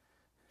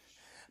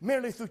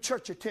merely through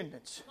church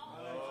attendance.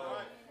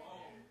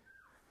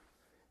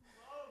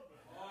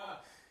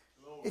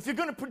 If you're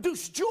going to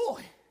produce joy,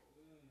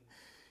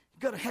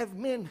 you've got to have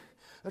men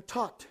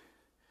taught.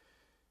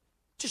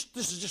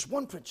 This is just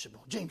one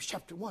principle. James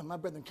chapter 1, my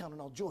brethren, count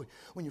it all joy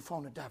when you fall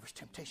into diverse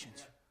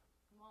temptations.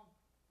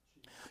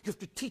 You have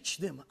to teach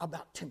them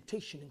about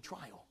temptation and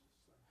trial.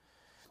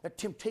 That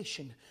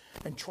temptation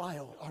and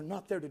trial are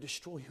not there to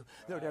destroy you.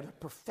 They're there to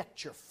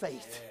perfect your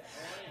faith.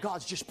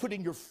 God's just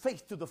putting your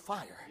faith through the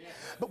fire.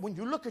 But when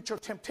you look at your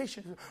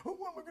temptation, oh,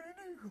 what am I going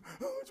to do?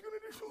 Oh, it's going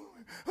to destroy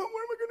me. Oh,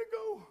 where am I going to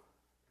go?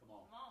 Come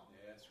on.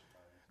 Yes.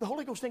 The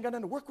Holy Ghost ain't got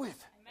nothing to work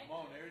with. Come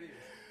on, there it is.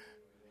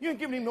 You ain't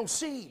giving him no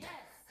seed.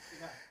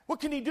 What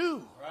can he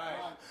do?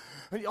 Right.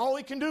 All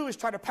he can do is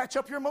try to patch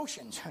up your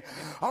emotions.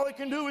 All he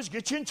can do is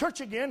get you in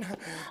church again.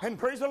 And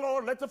praise the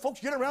Lord, let the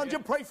folks get around you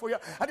and pray for you.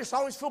 I just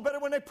always feel better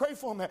when they pray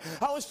for me.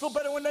 I always feel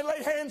better when they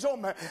lay hands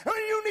on me.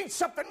 You need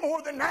something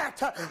more than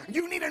that.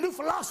 You need a new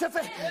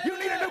philosophy. You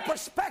need a new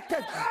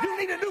perspective. You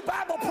need a new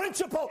Bible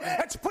principle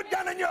that's put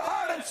down in your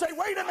heart and say,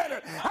 wait a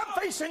minute,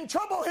 I'm facing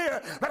trouble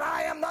here, but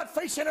I am not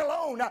facing it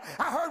alone.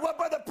 I heard what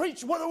Brother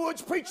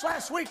Woods preached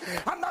last week.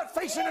 I'm not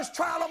facing this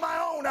trial on my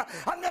own.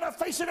 I'm going to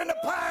face it in the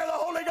power of the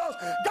Holy Ghost.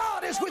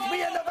 God is with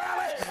me in the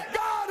valley.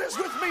 God is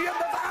with me in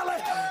the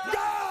valley.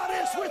 God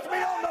is with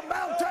me on the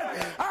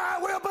mountain. I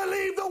will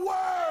believe the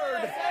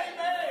word.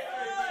 Amen.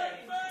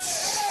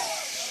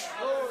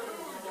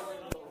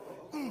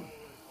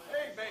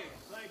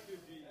 Thank you,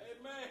 Jesus.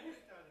 Amen.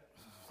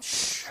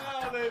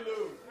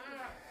 Hallelujah.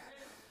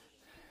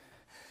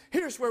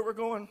 Here's where we're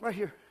going, right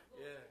here.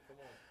 Yeah, come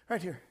on.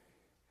 Right here.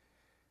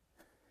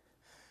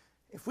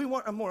 If we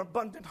want a more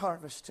abundant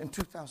harvest in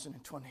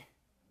 2020,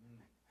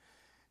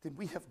 then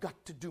we have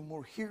got to do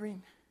more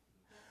hearing,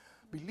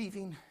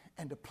 believing,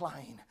 and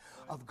applying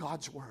of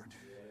God's word.